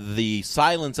over the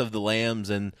Silence of the Lambs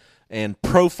and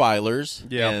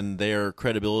profilers and their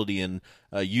credibility and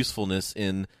usefulness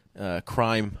in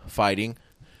crime fighting.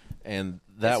 And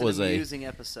that was an amusing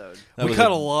episode. We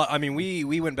cut a lot. I mean,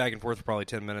 we went back and forth for probably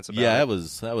 10 minutes about it. Yeah, that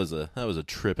was a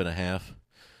trip and a half.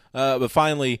 But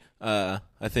finally, I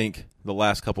think the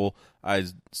last couple I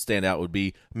stand out would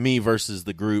be me versus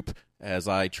the group as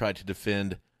I tried to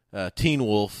defend Teen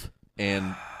Wolf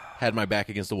and had my back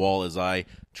against the wall as I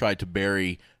tried to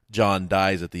bury John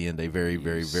Dies at the end, a very,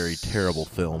 very, very terrible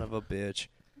film. Son of a bitch.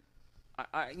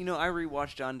 I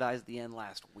rewatched John Dies at the End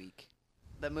last week.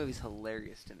 That movie's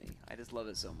hilarious to me. I just love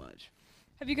it so much.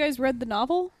 Have you guys read the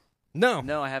novel? No.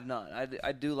 No, I have not.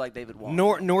 I do like David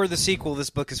Walker. Nor the sequel, This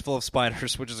Book is Full of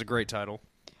Spiders, which is a great title.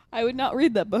 I would not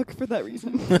read that book for that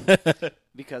reason.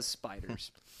 Because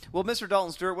spiders. Well, Mr.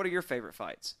 Dalton Stewart, what are your favorite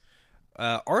fights?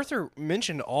 Arthur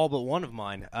mentioned all but one of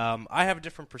mine. I have a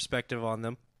different perspective on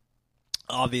them,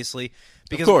 obviously.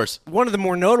 Because of course. One of the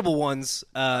more notable ones...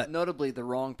 notably the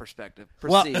wrong perspective.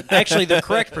 Well, Proceed. actually, the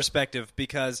correct perspective,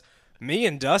 because me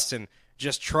and Dustin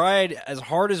just tried as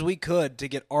hard as we could to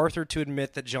get Arthur to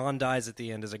admit that John Dies at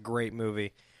the End is a great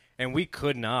movie. And we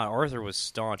could not. Arthur was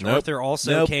staunch. Nope. Arthur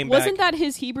also came back... Wasn't that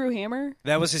his Hebrew Hammer?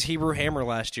 That was his Hebrew Hammer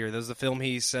last year. That was the film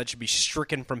he said should be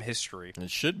stricken from history. It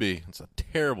should be. It's a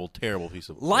terrible, terrible piece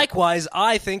of... Likewise,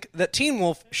 I think that Teen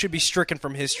Wolf should be stricken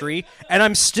from history, and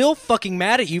I'm still fucking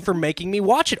mad at you for making me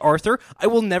watch it, Arthur. I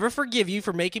will never forgive you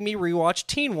for making me rewatch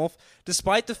Teen Wolf,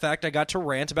 despite the fact I got to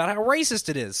rant about how racist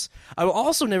it is. I will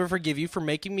also never forgive you for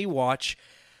making me watch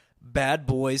Bad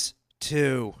Boys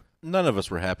 2. None of us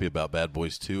were happy about Bad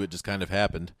Boys 2. It just kind of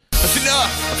happened. That's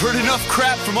enough! I've heard enough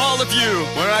crap from all of you.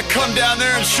 When I come down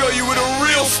there and show you what a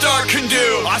real star can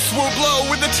do, I swoop low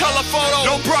with the telephoto.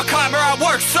 No Bruckheimer, I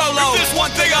work solo. If there's one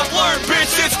thing I've learned,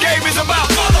 bitch, this game is about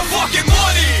motherfucking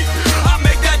money. I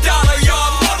make that dollar,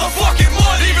 y'all, motherfucking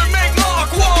money. Even make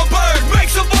Mark Wahlberg make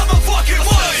some motherfucking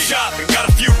money. Shopping, got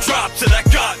a few drops and I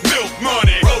got milk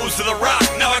money. Rose to the rock,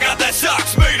 now I got that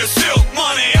socks made of silk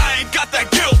money. I ain't got that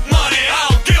guilt money, I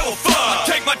don't give a fuck.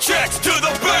 Take my checks to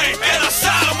the bank and I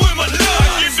sign them with my love.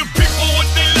 I give the people what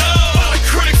they love. All the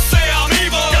critics say I'm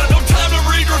evil. Got no time to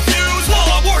read reviews while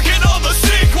I'm working on the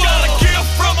sequel. Got a gift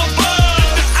from above,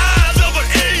 the eyes of an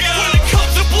eagle. When it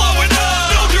comes to blowing up,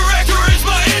 no director is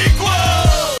my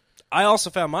equal. I also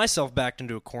found myself backed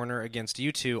into a corner against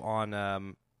you two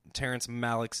on Terrence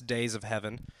Malick's Days of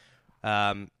Heaven.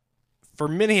 For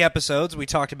many episodes, we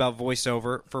talked about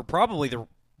voiceover. For probably the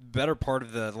better part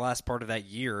of the last part of that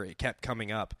year, it kept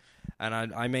coming up. And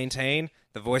I maintain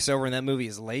the voiceover in that movie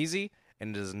is lazy,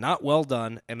 and it is not well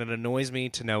done, and it annoys me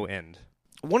to no end.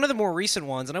 One of the more recent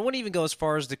ones, and I wouldn't even go as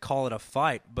far as to call it a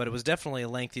fight, but it was definitely a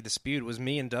lengthy dispute, was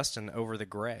me and Dustin over The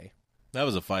Grey. That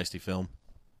was a feisty film.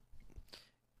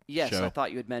 Yes, Show. I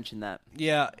thought you had mentioned that.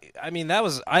 Yeah, I mean, that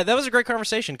was a great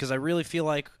conversation, because I really feel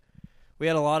like we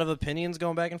had a lot of opinions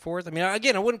going back and forth. I mean,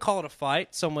 again, I wouldn't call it a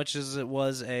fight so much as it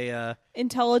was a...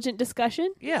 Intelligent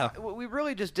discussion? Yeah. We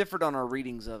really just differed on our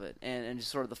readings of it and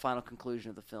just sort of the final conclusion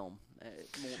of the film.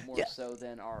 More so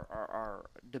than our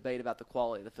debate about the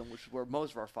quality of the film, which is where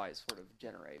most of our fights sort of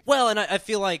generate. Well, and I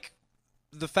feel like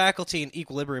the Faculty and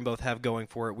Equilibrium both have going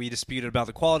for it. We disputed about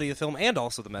the quality of the film and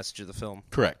also the message of the film.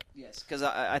 Correct. Yes, because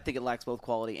I think it lacks both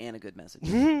quality and a good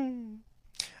message.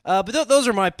 But those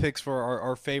are my picks for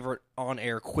our favorite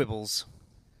on-air quibbles.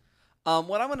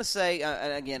 What I'm going to say,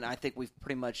 and again, I think we've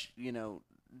pretty much,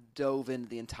 dove into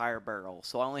the entire barrel.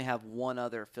 So I only have one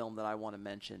other film that I want to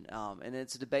mention, and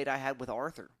it's a debate I had with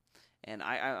Arthur. And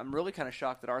I'm really kind of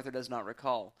shocked that Arthur does not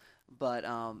recall. But,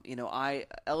 I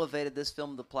elevated this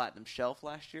film to the Platinum Shelf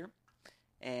last year,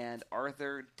 and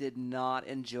Arthur did not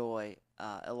enjoy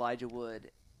Elijah Wood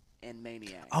and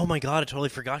Maniac. Oh my God! I totally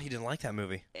forgot he didn't like that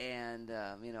movie. And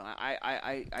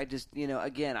I just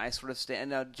again I sort of stand.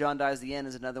 Now John Dies at the End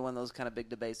is another one of those kind of big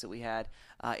debates that we had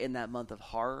in that month of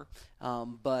horror.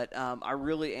 But I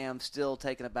really am still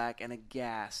taken aback and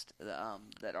aghast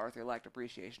that Arthur lacked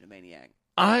appreciation of Maniac.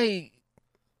 I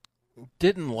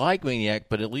didn't like Maniac,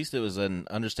 but at least it was an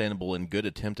understandable and good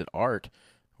attempt at art.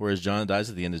 Whereas John Dies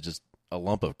at the End is just a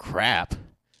lump of crap.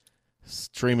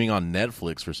 Streaming on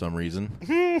Netflix for some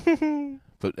reason.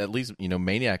 But at least,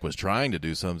 Maniac was trying to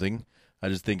do something. I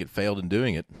just think it failed in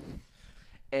doing it.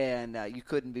 And you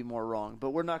couldn't be more wrong.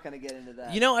 But we're not going to get into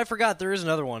that. I forgot there is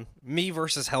another one. Me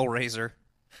versus Hellraiser.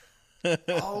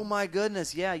 Oh my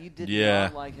goodness! Yeah, you did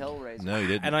not like Hellraiser. No, you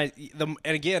didn't.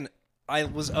 And again, I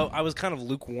was kind of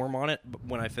lukewarm on it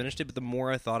when I finished it. But the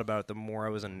more I thought about it, the more I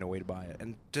was annoyed by it.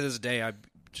 And to this day, I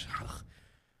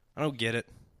don't get it.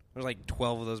 There's like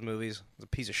 12 of those movies. It's a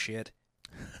piece of shit.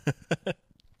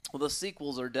 Well, the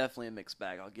sequels are definitely a mixed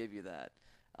bag. I'll give you that.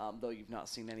 Though you've not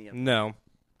seen any of them. No,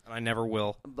 I never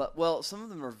will. But some of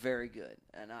them are very good.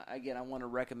 And I want to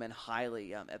recommend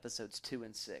highly episodes 2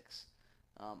 and 6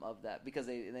 of that because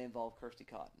they involve Kirsty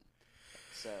Cotton.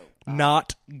 So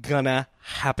not gonna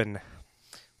happen.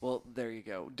 Well, there you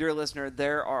go. Dear listener,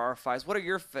 there are our fights. What are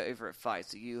your favorite fights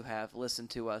that you have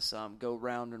listened to us go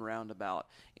round and round about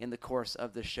in the course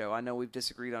of the show? I know we've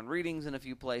disagreed on readings in a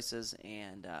few places,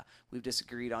 and we've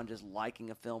disagreed on just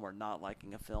liking a film or not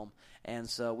liking a film. And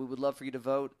so we would love for you to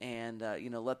vote and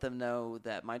let them know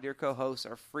that my dear co-hosts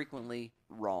are frequently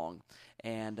wrong.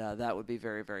 And that would be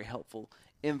very, very helpful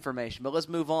information. But let's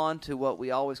move on to what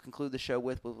we always conclude the show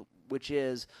with, which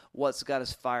is what's got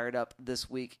us fired up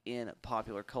this week in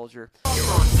popular culture. You're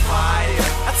on fire.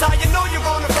 That's how you know you're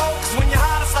on the road. 'Cause when you're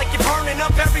hot, it's like you're burning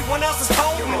up everyone else's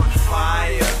cold. You're on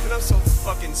fire. And I'm so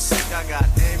fucking sick. I got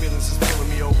ambulances pulling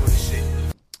me over and shit.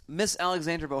 Miss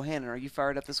Alexandra Bohannon, are you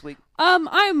fired up this week?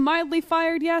 I'm mildly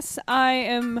fired, yes. I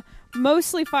am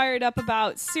mostly fired up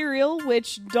about Serial,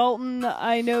 which Dalton,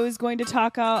 I know, is going to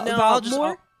talk about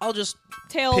more. I'll just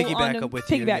Tail piggyback on up with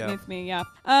you. Piggyback with me, yeah.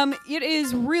 It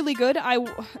is really good. I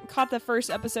caught the first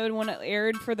episode when it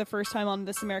aired for the first time on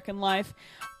This American Life,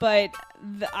 but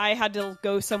I had to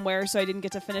go somewhere, so I didn't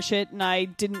get to finish it, and I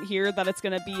didn't hear that it's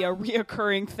going to be a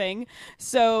reoccurring thing.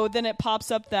 So then it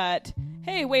pops up that,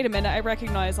 hey, wait a minute, I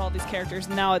recognize all these characters,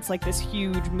 and now it's like this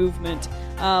huge movement.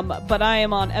 But I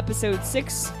am on episode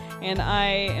 6, and I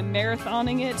am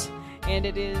marathoning it, and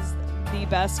it is the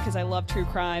best because I love true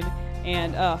crime.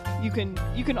 And you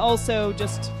can also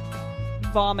just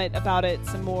vomit about it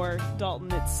some more,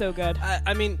 Dalton. It's so good.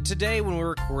 I mean, today when we're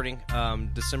recording,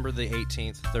 December the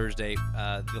 18th, Thursday,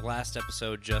 the last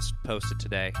episode just posted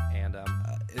today, and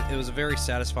it was a very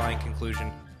satisfying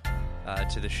conclusion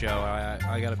to the show.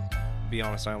 I gotta be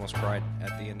honest, I almost cried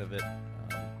at the end of it.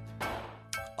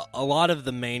 A lot of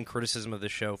the main criticism of the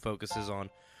show focuses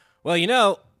on,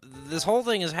 well, this whole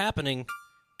thing is happening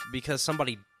because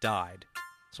somebody died.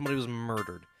 Somebody was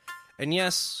murdered. And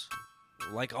yes,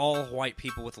 like all white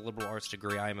people with a liberal arts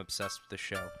degree, I am obsessed with this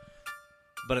show.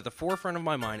 But at the forefront of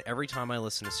my mind, every time I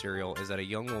listen to Serial, is that a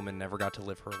young woman never got to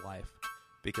live her life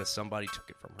because somebody took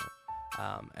it from her.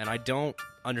 And I don't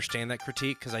understand that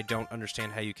critique because I don't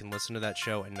understand how you can listen to that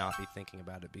show and not be thinking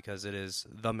about it, because it is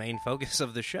the main focus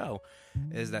of the show,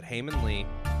 is that Haymon Lee in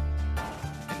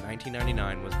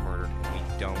 1999 was murdered, and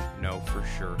we don't know for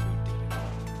sure who did it.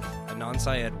 Adnan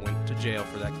Syed went to jail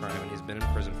for that crime, and he's been in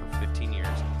prison for 15 years.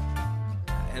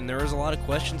 And there is a lot of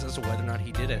questions as to whether or not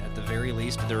he did it. At the very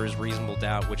least, there is reasonable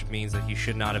doubt, which means that he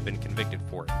should not have been convicted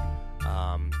for it.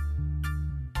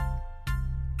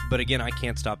 But again, I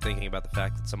can't stop thinking about the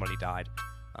fact that somebody died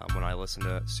when I listen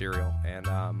to Serial. And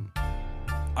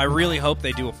I really hope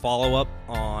they do a follow-up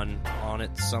on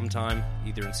it sometime,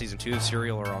 either in Season 2 of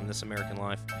Serial or on This American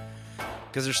Life.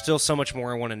 Because there's still so much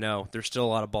more I want to know. There's still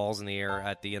a lot of balls in the air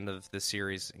at the end of this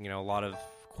series. A lot of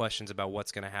questions about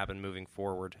what's going to happen moving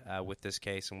forward with this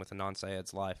case and with Adnan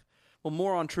Syed's life. Well,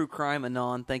 more on true crime,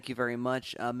 Adnan. Thank you very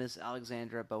much, Miss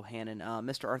Alexandra Bohannon.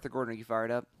 Mr. Arthur Gordon, are you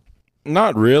fired up?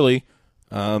 Not really.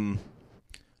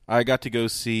 I got to go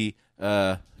see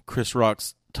Chris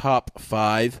Rock's Top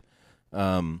 5,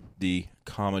 the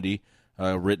comedy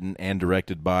written and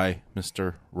directed by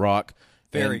Mr. Rock.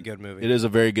 Very good movie. It is a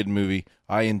very good movie.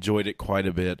 I enjoyed it quite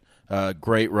a bit.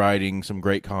 Great writing, some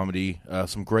great comedy,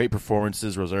 some great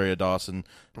performances. Rosario Dawson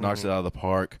knocks it out of the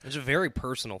park. It's a very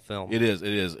personal film. It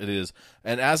is.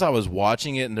 And as I was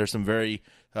watching it, and there's some there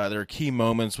are key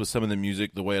moments with some of the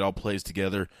music, the way it all plays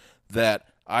together, that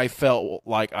I felt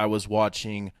like I was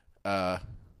watching The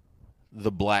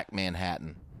Black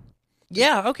Manhattan.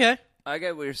 Yeah, okay. I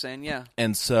get what you're saying, yeah.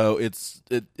 And so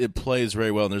it plays very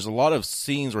well. And there's a lot of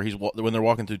scenes where when they're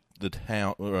walking through the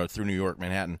town, or through New York,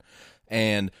 Manhattan,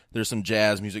 and there's some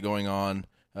jazz music going on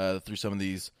through some of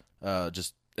these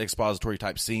just expository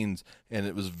type scenes, and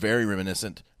it was very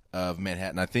reminiscent of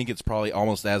Manhattan. I think it's probably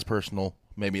almost as personal,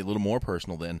 maybe a little more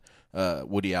personal than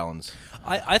Woody Allen's.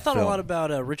 I thought film. a lot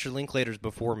about Richard Linklater's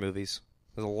before movies.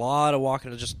 There's a lot of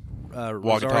walking, just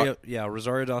Rosario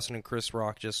Dawson and Chris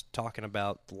Rock just talking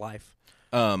about life.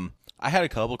 I had a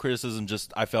couple criticisms.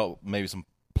 Just I felt maybe some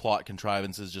plot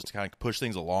contrivances just to kind of push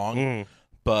things along,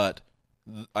 but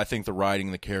I think the writing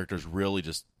and the characters really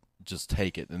just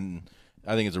take it, and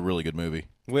I think it's a really good movie.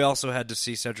 We also had to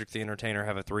see Cedric the Entertainer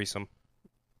have a threesome.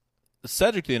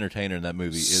 Cedric the Entertainer in that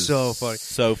movie is so funny.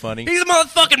 So funny. He's a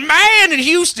motherfucking man in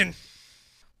Houston.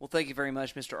 Well, thank you very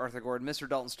much, Mr. Arthur Gordon. Mr.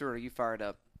 Dalton Stewart, are you fired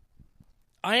up?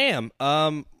 I am.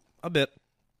 A bit.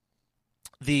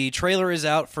 The trailer is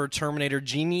out for Terminator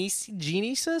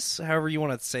Genesis, however you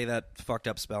want to say that fucked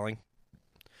up spelling.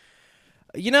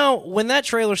 When that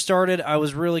trailer started, I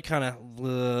was really kind of...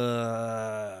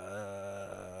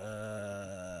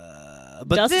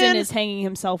 but Dustin then, is hanging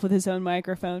himself with his own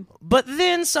microphone. But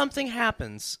then something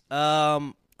happens.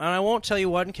 and I won't tell you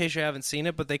what in case you haven't seen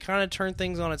it, but they kind of turn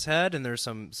things on its head, and there's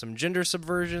some gender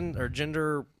subversion or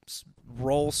gender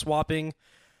role swapping.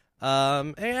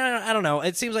 And I don't know.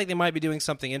 It seems like they might be doing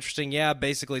something interesting. Yeah,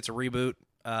 basically it's a reboot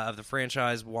of the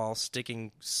franchise while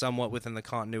sticking somewhat within the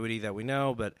continuity that we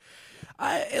know, but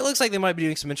it looks like they might be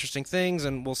doing some interesting things,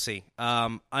 and we'll see.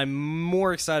 I'm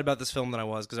more excited about this film than I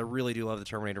was because I really do love the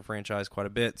Terminator franchise quite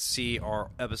a bit. See our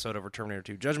episode over Terminator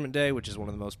 2 Judgment Day, which is one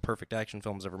of the most perfect action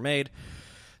films ever made.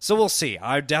 So we'll see.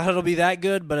 I doubt it'll be that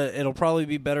good, but it'll probably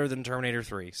be better than Terminator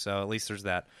 3, so at least there's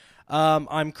that.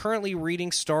 I'm currently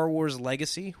reading Star Wars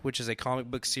Legacy, which is a comic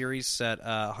book series set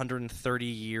 130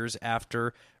 years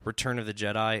after Return of the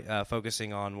Jedi,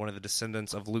 focusing on one of the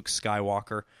descendants of Luke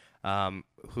Skywalker,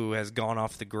 who has gone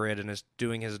off the grid and is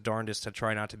doing his darndest to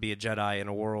try not to be a Jedi in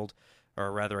a world,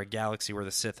 or rather a galaxy where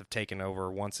the Sith have taken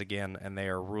over once again, and they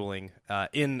are ruling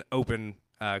in open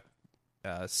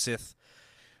Sith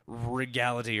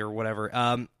regality or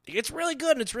whatever. It's really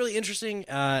good, and it's really interesting,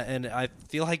 and I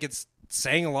feel like it's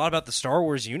saying a lot about the Star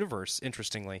Wars universe,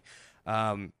 interestingly.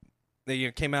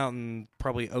 They came out in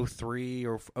probably 03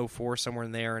 or 04, somewhere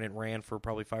in there, and it ran for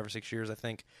probably 5 or 6 years, I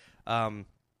think.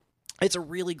 It's a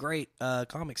really great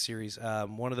comic series.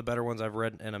 One of the better ones I've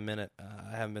read in a minute.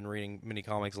 I haven't been reading mini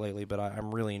comics lately, but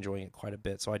I'm really enjoying it quite a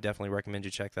bit, so I definitely recommend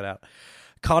you check that out.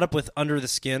 Caught up with Under the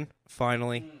Skin,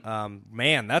 finally.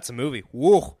 Man, that's a movie.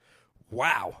 Whoa.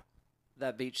 Wow.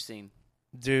 That beach scene.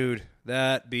 Dude,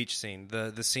 that beach scene.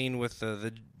 The scene with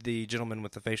the gentleman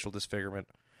with the facial disfigurement.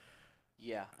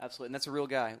 Yeah, absolutely. And that's a real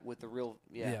guy with the real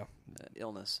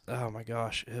illness. Oh my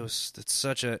gosh, it's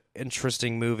such an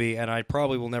interesting movie, and I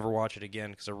probably will never watch it again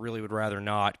because I really would rather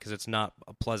not, because it's not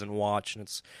a pleasant watch, and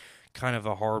it's kind of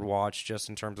a hard watch just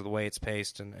in terms of the way it's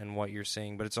paced and what you're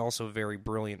seeing. But it's also a very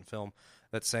brilliant film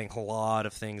that's saying a lot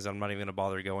of things I'm not even going to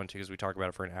bother to go into because we talk about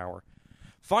it for an hour.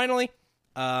 Finally,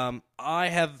 I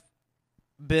have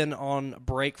been on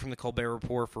break from the Colbert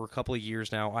Report for a couple of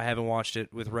years now. I haven't watched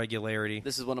it with regularity.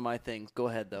 This is one of my things. Go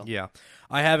ahead, though. Yeah.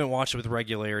 I haven't watched it with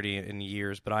regularity in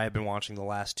years, but I have been watching the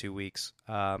last 2 weeks.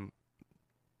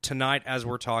 Tonight, as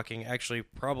we're talking, actually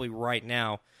probably right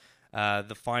now,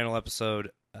 the final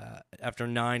episode, after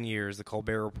 9 years, the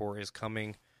Colbert Report is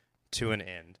coming to an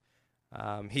end.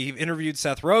 He interviewed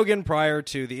Seth Rogen prior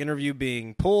to the interview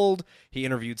being pulled. He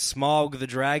interviewed Smaug the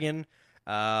Dragon.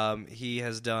 He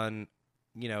has done,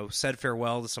 said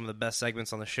farewell to some of the best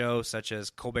segments on the show, such as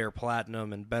Colbert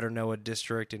Platinum and Better Know a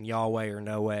District and Yahweh or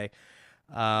No Way.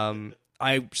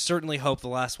 I certainly hope the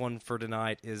last one for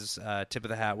tonight is Tip of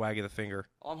the Hat, Wag of the Finger.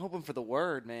 I'm hoping for the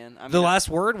word, man. The last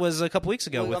word was a couple weeks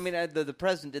ago. Well, the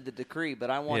president did the decree,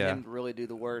 but I want him to really do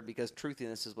the word because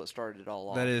truthiness is what started it all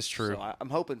off. That is true. So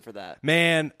I'm hoping for that.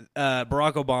 Man,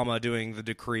 Barack Obama doing the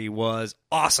decree was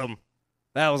awesome.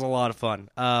 That was a lot of fun.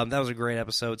 That was a great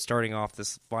episode, starting off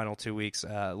this final 2 weeks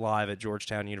live at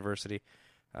Georgetown University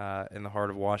in the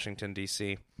heart of Washington,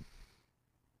 D.C.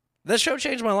 That show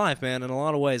changed my life, man, in a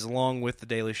lot of ways, along with The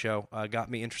Daily Show.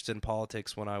 Got me interested in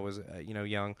politics when I was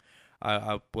young.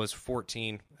 I was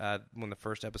 14 when the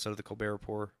first episode of The Colbert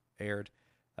Report aired.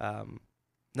 No,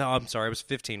 I'm sorry, I was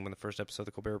 15 when the first episode of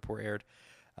The Colbert Report aired.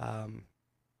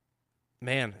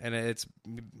 Man, and it's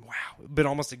been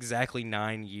almost exactly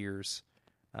 9 years.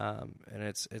 And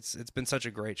it's been such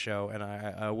a great show, and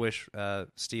I wish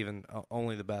Steven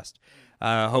only the best.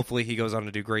 Hopefully he goes on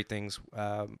to do great things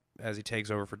as he takes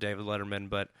over for David Letterman,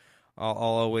 but I'll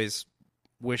always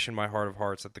wish in my heart of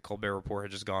hearts that the Colbert Report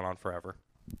had just gone on forever.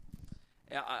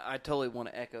 Yeah, I totally want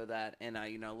to echo that, and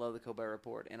I love the Colbert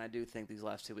Report, and I do think these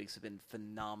last 2 weeks have been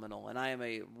phenomenal, and I am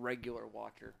a regular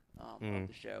watcher of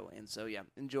the show, and so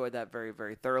enjoyed that very,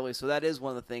 very thoroughly. So that is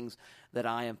one of the things that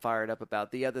I am fired up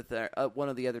about. The other one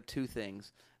of the other two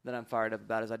things that I'm fired up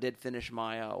about is I did finish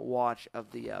my watch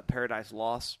of the Paradise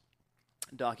Lost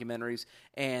documentaries,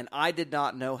 and I did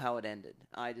not know how it ended.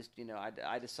 I just,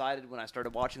 I decided when I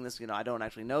started watching this, I don't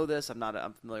actually know this.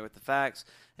 I'm familiar with the facts,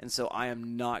 and so I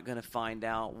am not going to find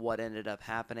out what ended up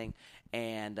happening.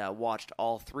 And watched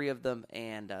all three of them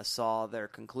and saw their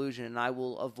conclusion. And I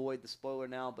will avoid the spoiler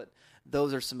now, but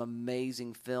those are some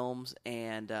amazing films,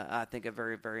 and I think a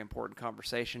very, very important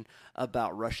conversation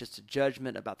about rushes to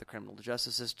judgment, about the criminal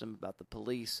justice system, about the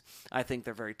police. I think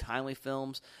they're very timely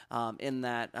films in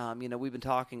that, we've been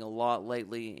talking a lot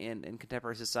lately in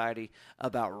contemporary society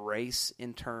about race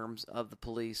in terms of the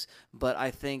police, but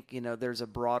I think, there's a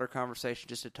broader conversation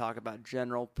just to talk about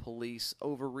general police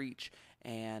overreach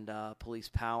and police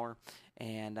power,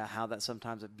 and how that's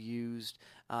sometimes abused,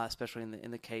 especially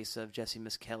in the case of Jesse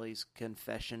Misskelley's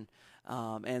confession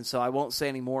And so I won't say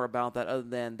any more about that other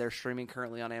than they're streaming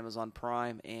currently on Amazon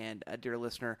Prime. And, dear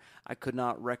listener, I could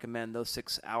not recommend those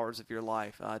 6 hours of your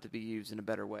life to be used in a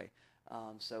better way.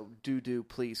 So do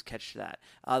please catch that.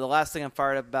 The last thing I'm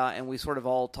fired up about, and we sort of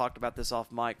all talked about this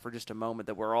off mic for just a moment,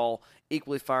 that we're all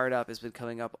equally fired up, has been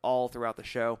coming up all throughout the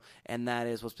show, and that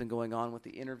is what's been going on with the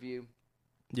interview.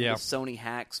 Yeah. The Sony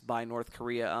hacks by North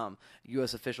Korea.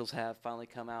 U.S. officials have finally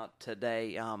come out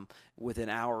today within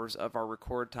hours of our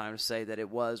record time to say that it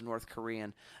was North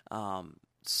Korean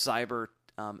cyber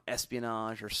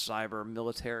espionage or cyber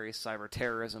military, cyber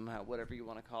terrorism, whatever you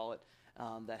want to call it,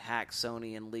 that hacked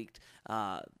Sony and leaked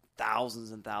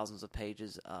thousands and thousands of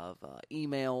pages of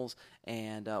emails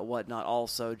and whatnot.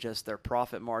 Also, just their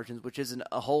profit margins, which is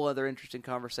a whole other interesting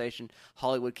conversation.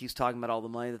 Hollywood keeps talking about all the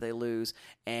money that they lose,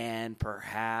 and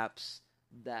perhaps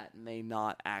that may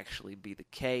not actually be the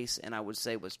case. And I would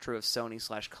say what's true of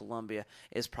Sony/Columbia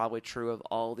is probably true of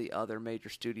all the other major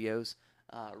studios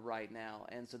right now.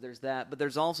 And so there's that, but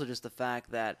there's also just the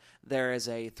fact that there is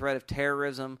a threat of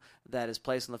terrorism that is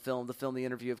placed on the film. The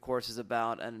interview, of course, is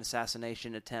about an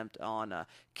assassination attempt on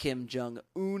Kim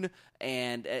Jong-un,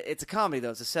 and it's a comedy,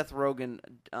 though. It's a Seth Rogen,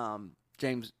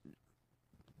 James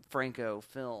Franco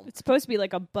film. It's supposed to be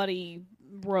like a buddy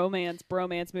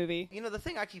bromance movie. You know, the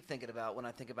thing I keep thinking about when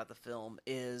I think about the film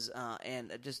is,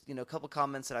 and just, a couple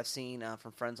comments that I've seen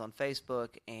from friends on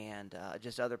Facebook and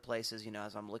just other places,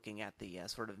 as I'm looking at the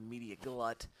sort of media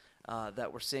glut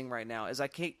that we're seeing right now, is I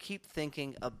keep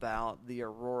thinking about the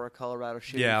Aurora, Colorado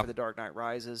shooting for The Dark Knight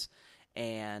Rises,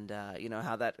 and,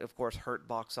 how that, of course, hurt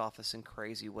box office in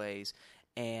crazy ways.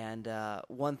 And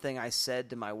one thing I said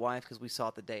to my wife, because we saw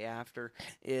it the day after,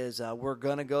 is we're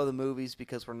going to go to the movies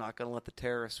because we're not going to let the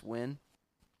terrorists win.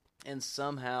 And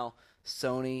somehow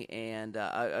Sony and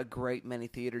a great many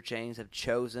theater chains have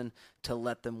chosen to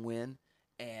let them win.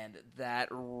 And that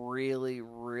really,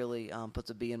 really puts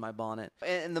a bee in my bonnet.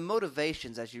 And the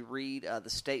motivations, as you read the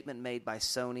statement made by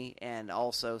Sony and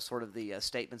also sort of the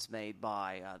statements made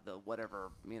by the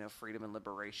whatever, freedom and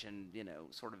liberation,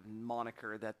 sort of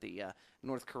moniker that the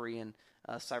North Korean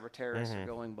cyber terrorists are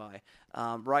going by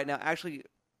right now, actually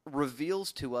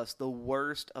reveals to us the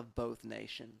worst of both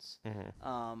nations.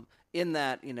 In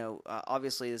that,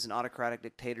 obviously there's an autocratic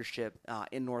dictatorship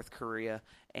in North Korea,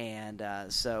 and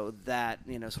so that,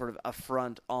 sort of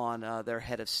affront on their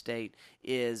head of state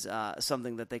is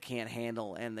something that they can't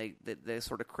handle, and they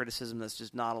sort of criticism that's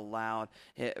just not allowed.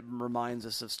 It reminds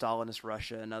us of Stalinist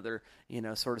Russia and other,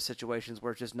 sort of situations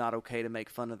where it's just not okay to make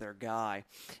fun of their guy.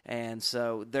 And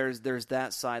so there's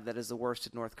that side that is the worst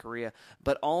in North Korea,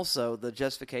 but also the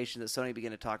justification that Sony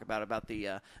began to talk about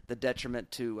the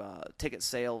detriment to ticket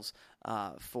sales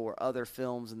for other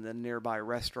films and the nearby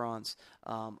restaurants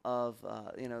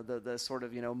the sort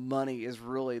of money is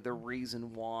really the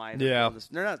reason why they're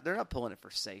not pulling it for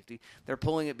safety. They're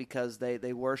pulling it because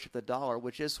they worship the dollar,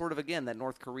 which is sort of, again, that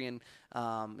North Korean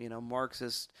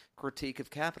Marxist critique of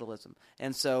capitalism.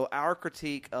 And so our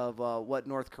critique of what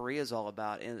North Korea is all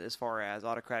about as far as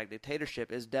autocratic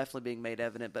dictatorship is definitely being made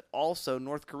evident, but also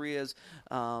North Korea's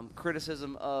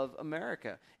criticism of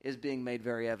America is being made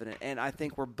very evident. And I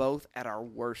think we're both at our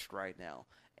worst right now.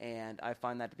 And I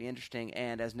find that to be interesting.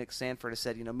 And as Nick Sanford has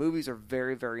said, movies are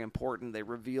very, very important. They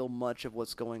reveal much of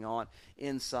what's going on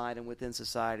inside and within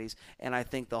societies. And I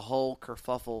think the whole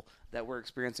kerfuffle that we're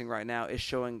experiencing right now is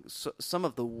showing some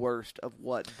of the worst of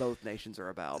what both nations are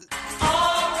about.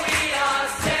 All we are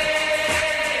saying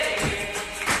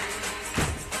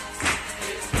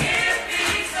is give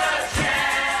peace a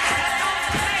chance.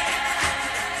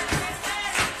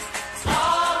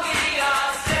 All we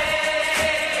are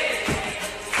saying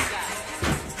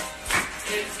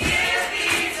is give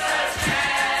peace a chance.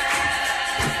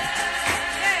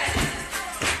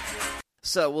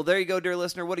 So, well, there you go, dear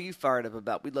listener. What are you fired up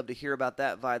about? We'd love to hear about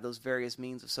that via those various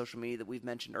means of social media that we've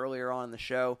mentioned earlier on in the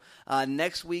show.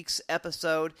 Next week's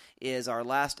episode is our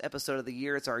last episode of the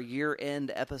year. It's our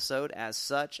year-end episode as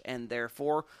such, and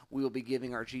therefore we will be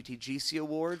giving our GTGC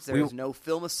awards. There is no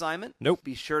film assignment. Nope.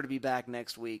 Be sure to be back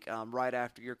next week, right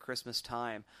after your Christmas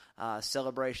time.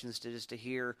 Celebrations to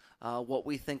hear what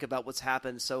we think about what's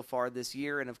happened so far this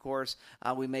year. And, of course,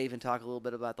 we may even talk a little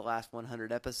bit about the last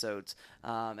 100 episodes,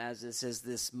 as this is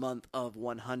this month of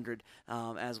 100,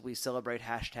 as we celebrate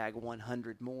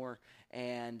 #100 more.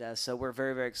 And so we're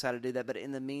very, very excited to do that. But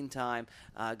in the meantime,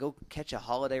 go catch a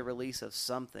holiday release of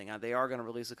something. They are going to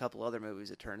release a couple other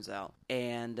movies, it turns out.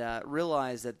 And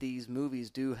realize that these movies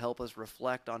do help us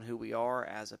reflect on who we are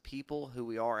as a people, who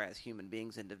we are as human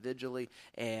beings individually,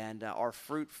 and are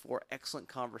fruit for excellent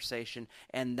conversation.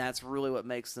 And that's really what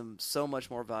makes them so much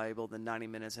more valuable than 90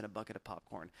 minutes and a bucket of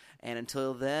popcorn. And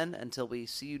until then, until we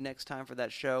see you next time for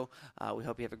that show, we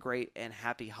hope you have a great and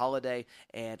happy holiday,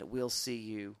 and we'll see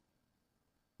you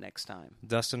next time.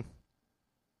 Dustin,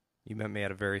 you met me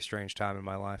at a very strange time in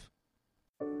my life.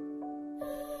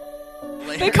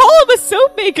 They call him a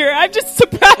soap maker. I'm just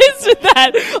surprised with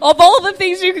that. Of all the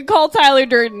things you could call Tyler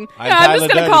Durden, I'm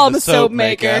just going to call him a soap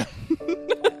maker.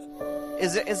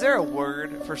 Is there a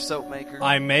word for soap maker?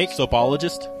 I make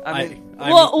soapologist.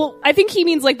 I think he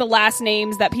means like the last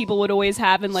names that people would always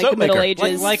have in like soap the Middle maker.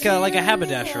 Ages, like a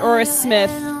haberdasher or a smith.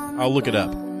 I'll look it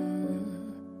up.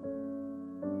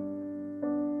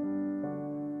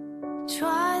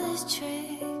 Try this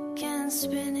trick and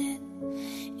spin it,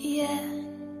 yeah.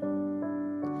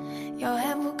 Your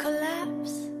head will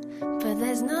collapse, but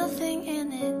there's nothing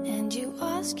in it, and you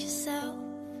ask yourself,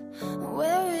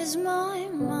 where is my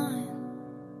mind?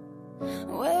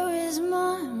 Where is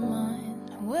my mind?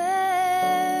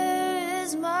 Where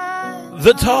is my mind?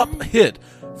 The top hit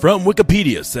from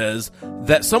Wikipedia says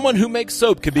that someone who makes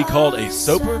soap can be called a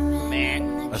soaper,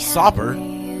 a sopper,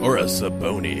 or a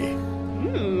saboni.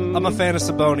 I'm a fan of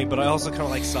Saboni, but I also kind of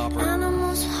like Sopper.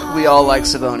 We all like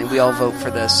Saboni. We all vote for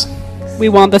this. We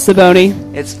want the Saboni.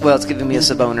 It's giving me a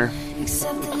Saboner.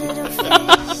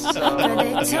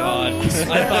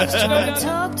 God.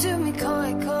 Talk to me,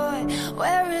 coy, coy.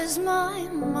 Where is my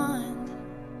mind?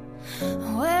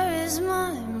 Where is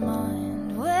my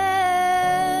mind?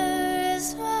 Where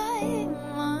is my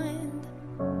mind?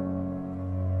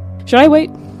 Should I wait?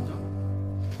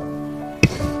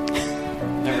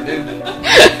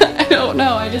 I don't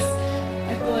know. I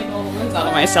feel like all the wind's out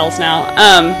of my cells now.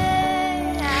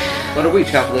 What are we,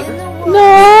 chopped liver? No.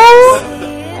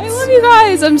 I love you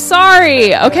guys. I'm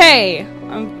sorry. Okay.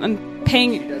 I'm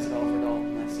paying.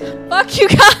 Fuck you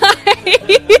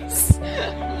guys.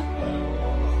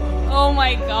 Oh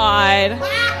my god.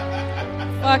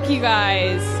 Fuck you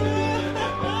guys.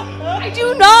 I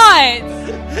do not.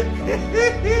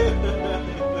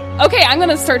 Okay, I'm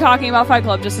gonna start talking about Fight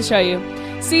Club just to show you.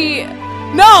 See,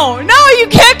 no, you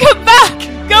can't come back.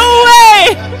 Go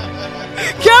away.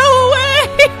 Go away.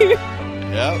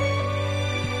 Yep.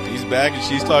 He's back and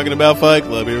she's talking about Fight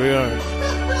Club. Here we are.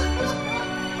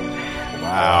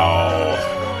 Wow.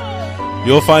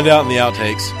 You'll find out in the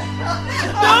outtakes.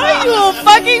 No, you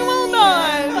fucking will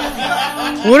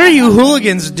not. What are you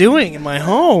hooligans doing in my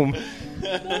home?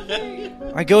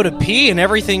 I go to pee and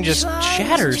everything just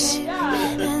shatters.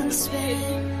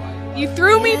 You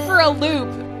threw me for a loop.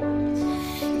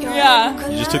 Yeah.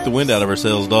 You just took the wind out of our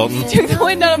sails, Dalton. You took the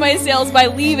wind out of my sails by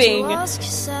leaving. What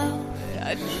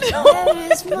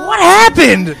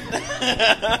happened?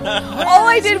 All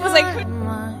I did was I couldn't.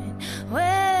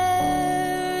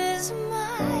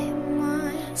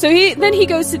 So he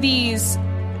goes to these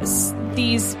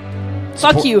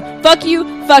fuck you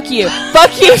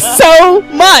so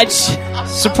much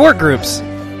support groups.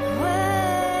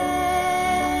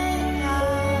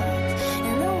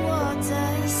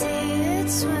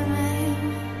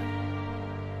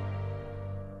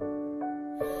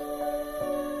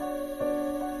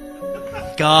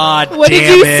 God what damn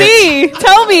did you it. see?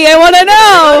 Tell me, I want to know.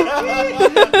 I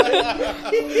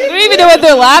don't even know what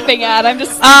they're laughing at. I'm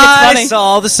just I it's funny.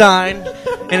 saw the sign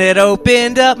and it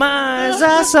opened up my eyes.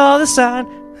 I saw the sign.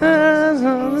 I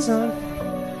saw the sign.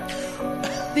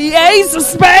 The ace of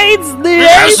spades. The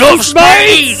Ace of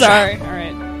spades. Sorry. All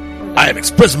right. I am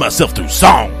expressing myself through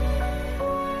song.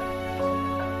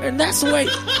 And that's the way.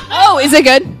 Oh, is it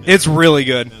good? It's really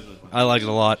good. I like it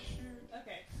a lot.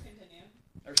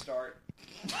 Or start.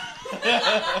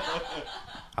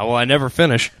 Well, I never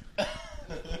finish.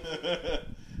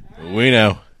 We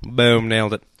know. Boom,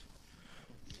 nailed it.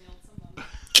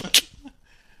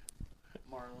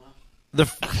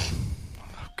 Oh,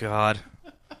 God.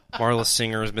 Marla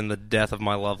Singer has been the death of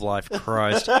my love life.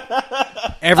 Christ. Oh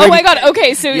my God.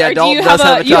 Okay, so do you have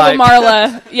a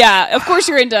Marla? Yeah, of course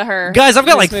you're into her. Guys, I've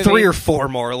got like movie. 3 or 4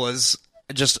 Marlas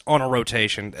just on a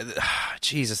rotation.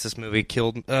 Jesus, this movie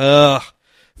killed.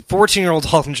 14-year-old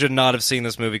Dalton should not have seen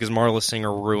this movie because Marla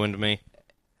Singer ruined me.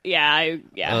 Yeah,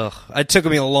 It took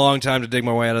me a long time to dig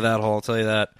my way out of that hole, I'll tell you that.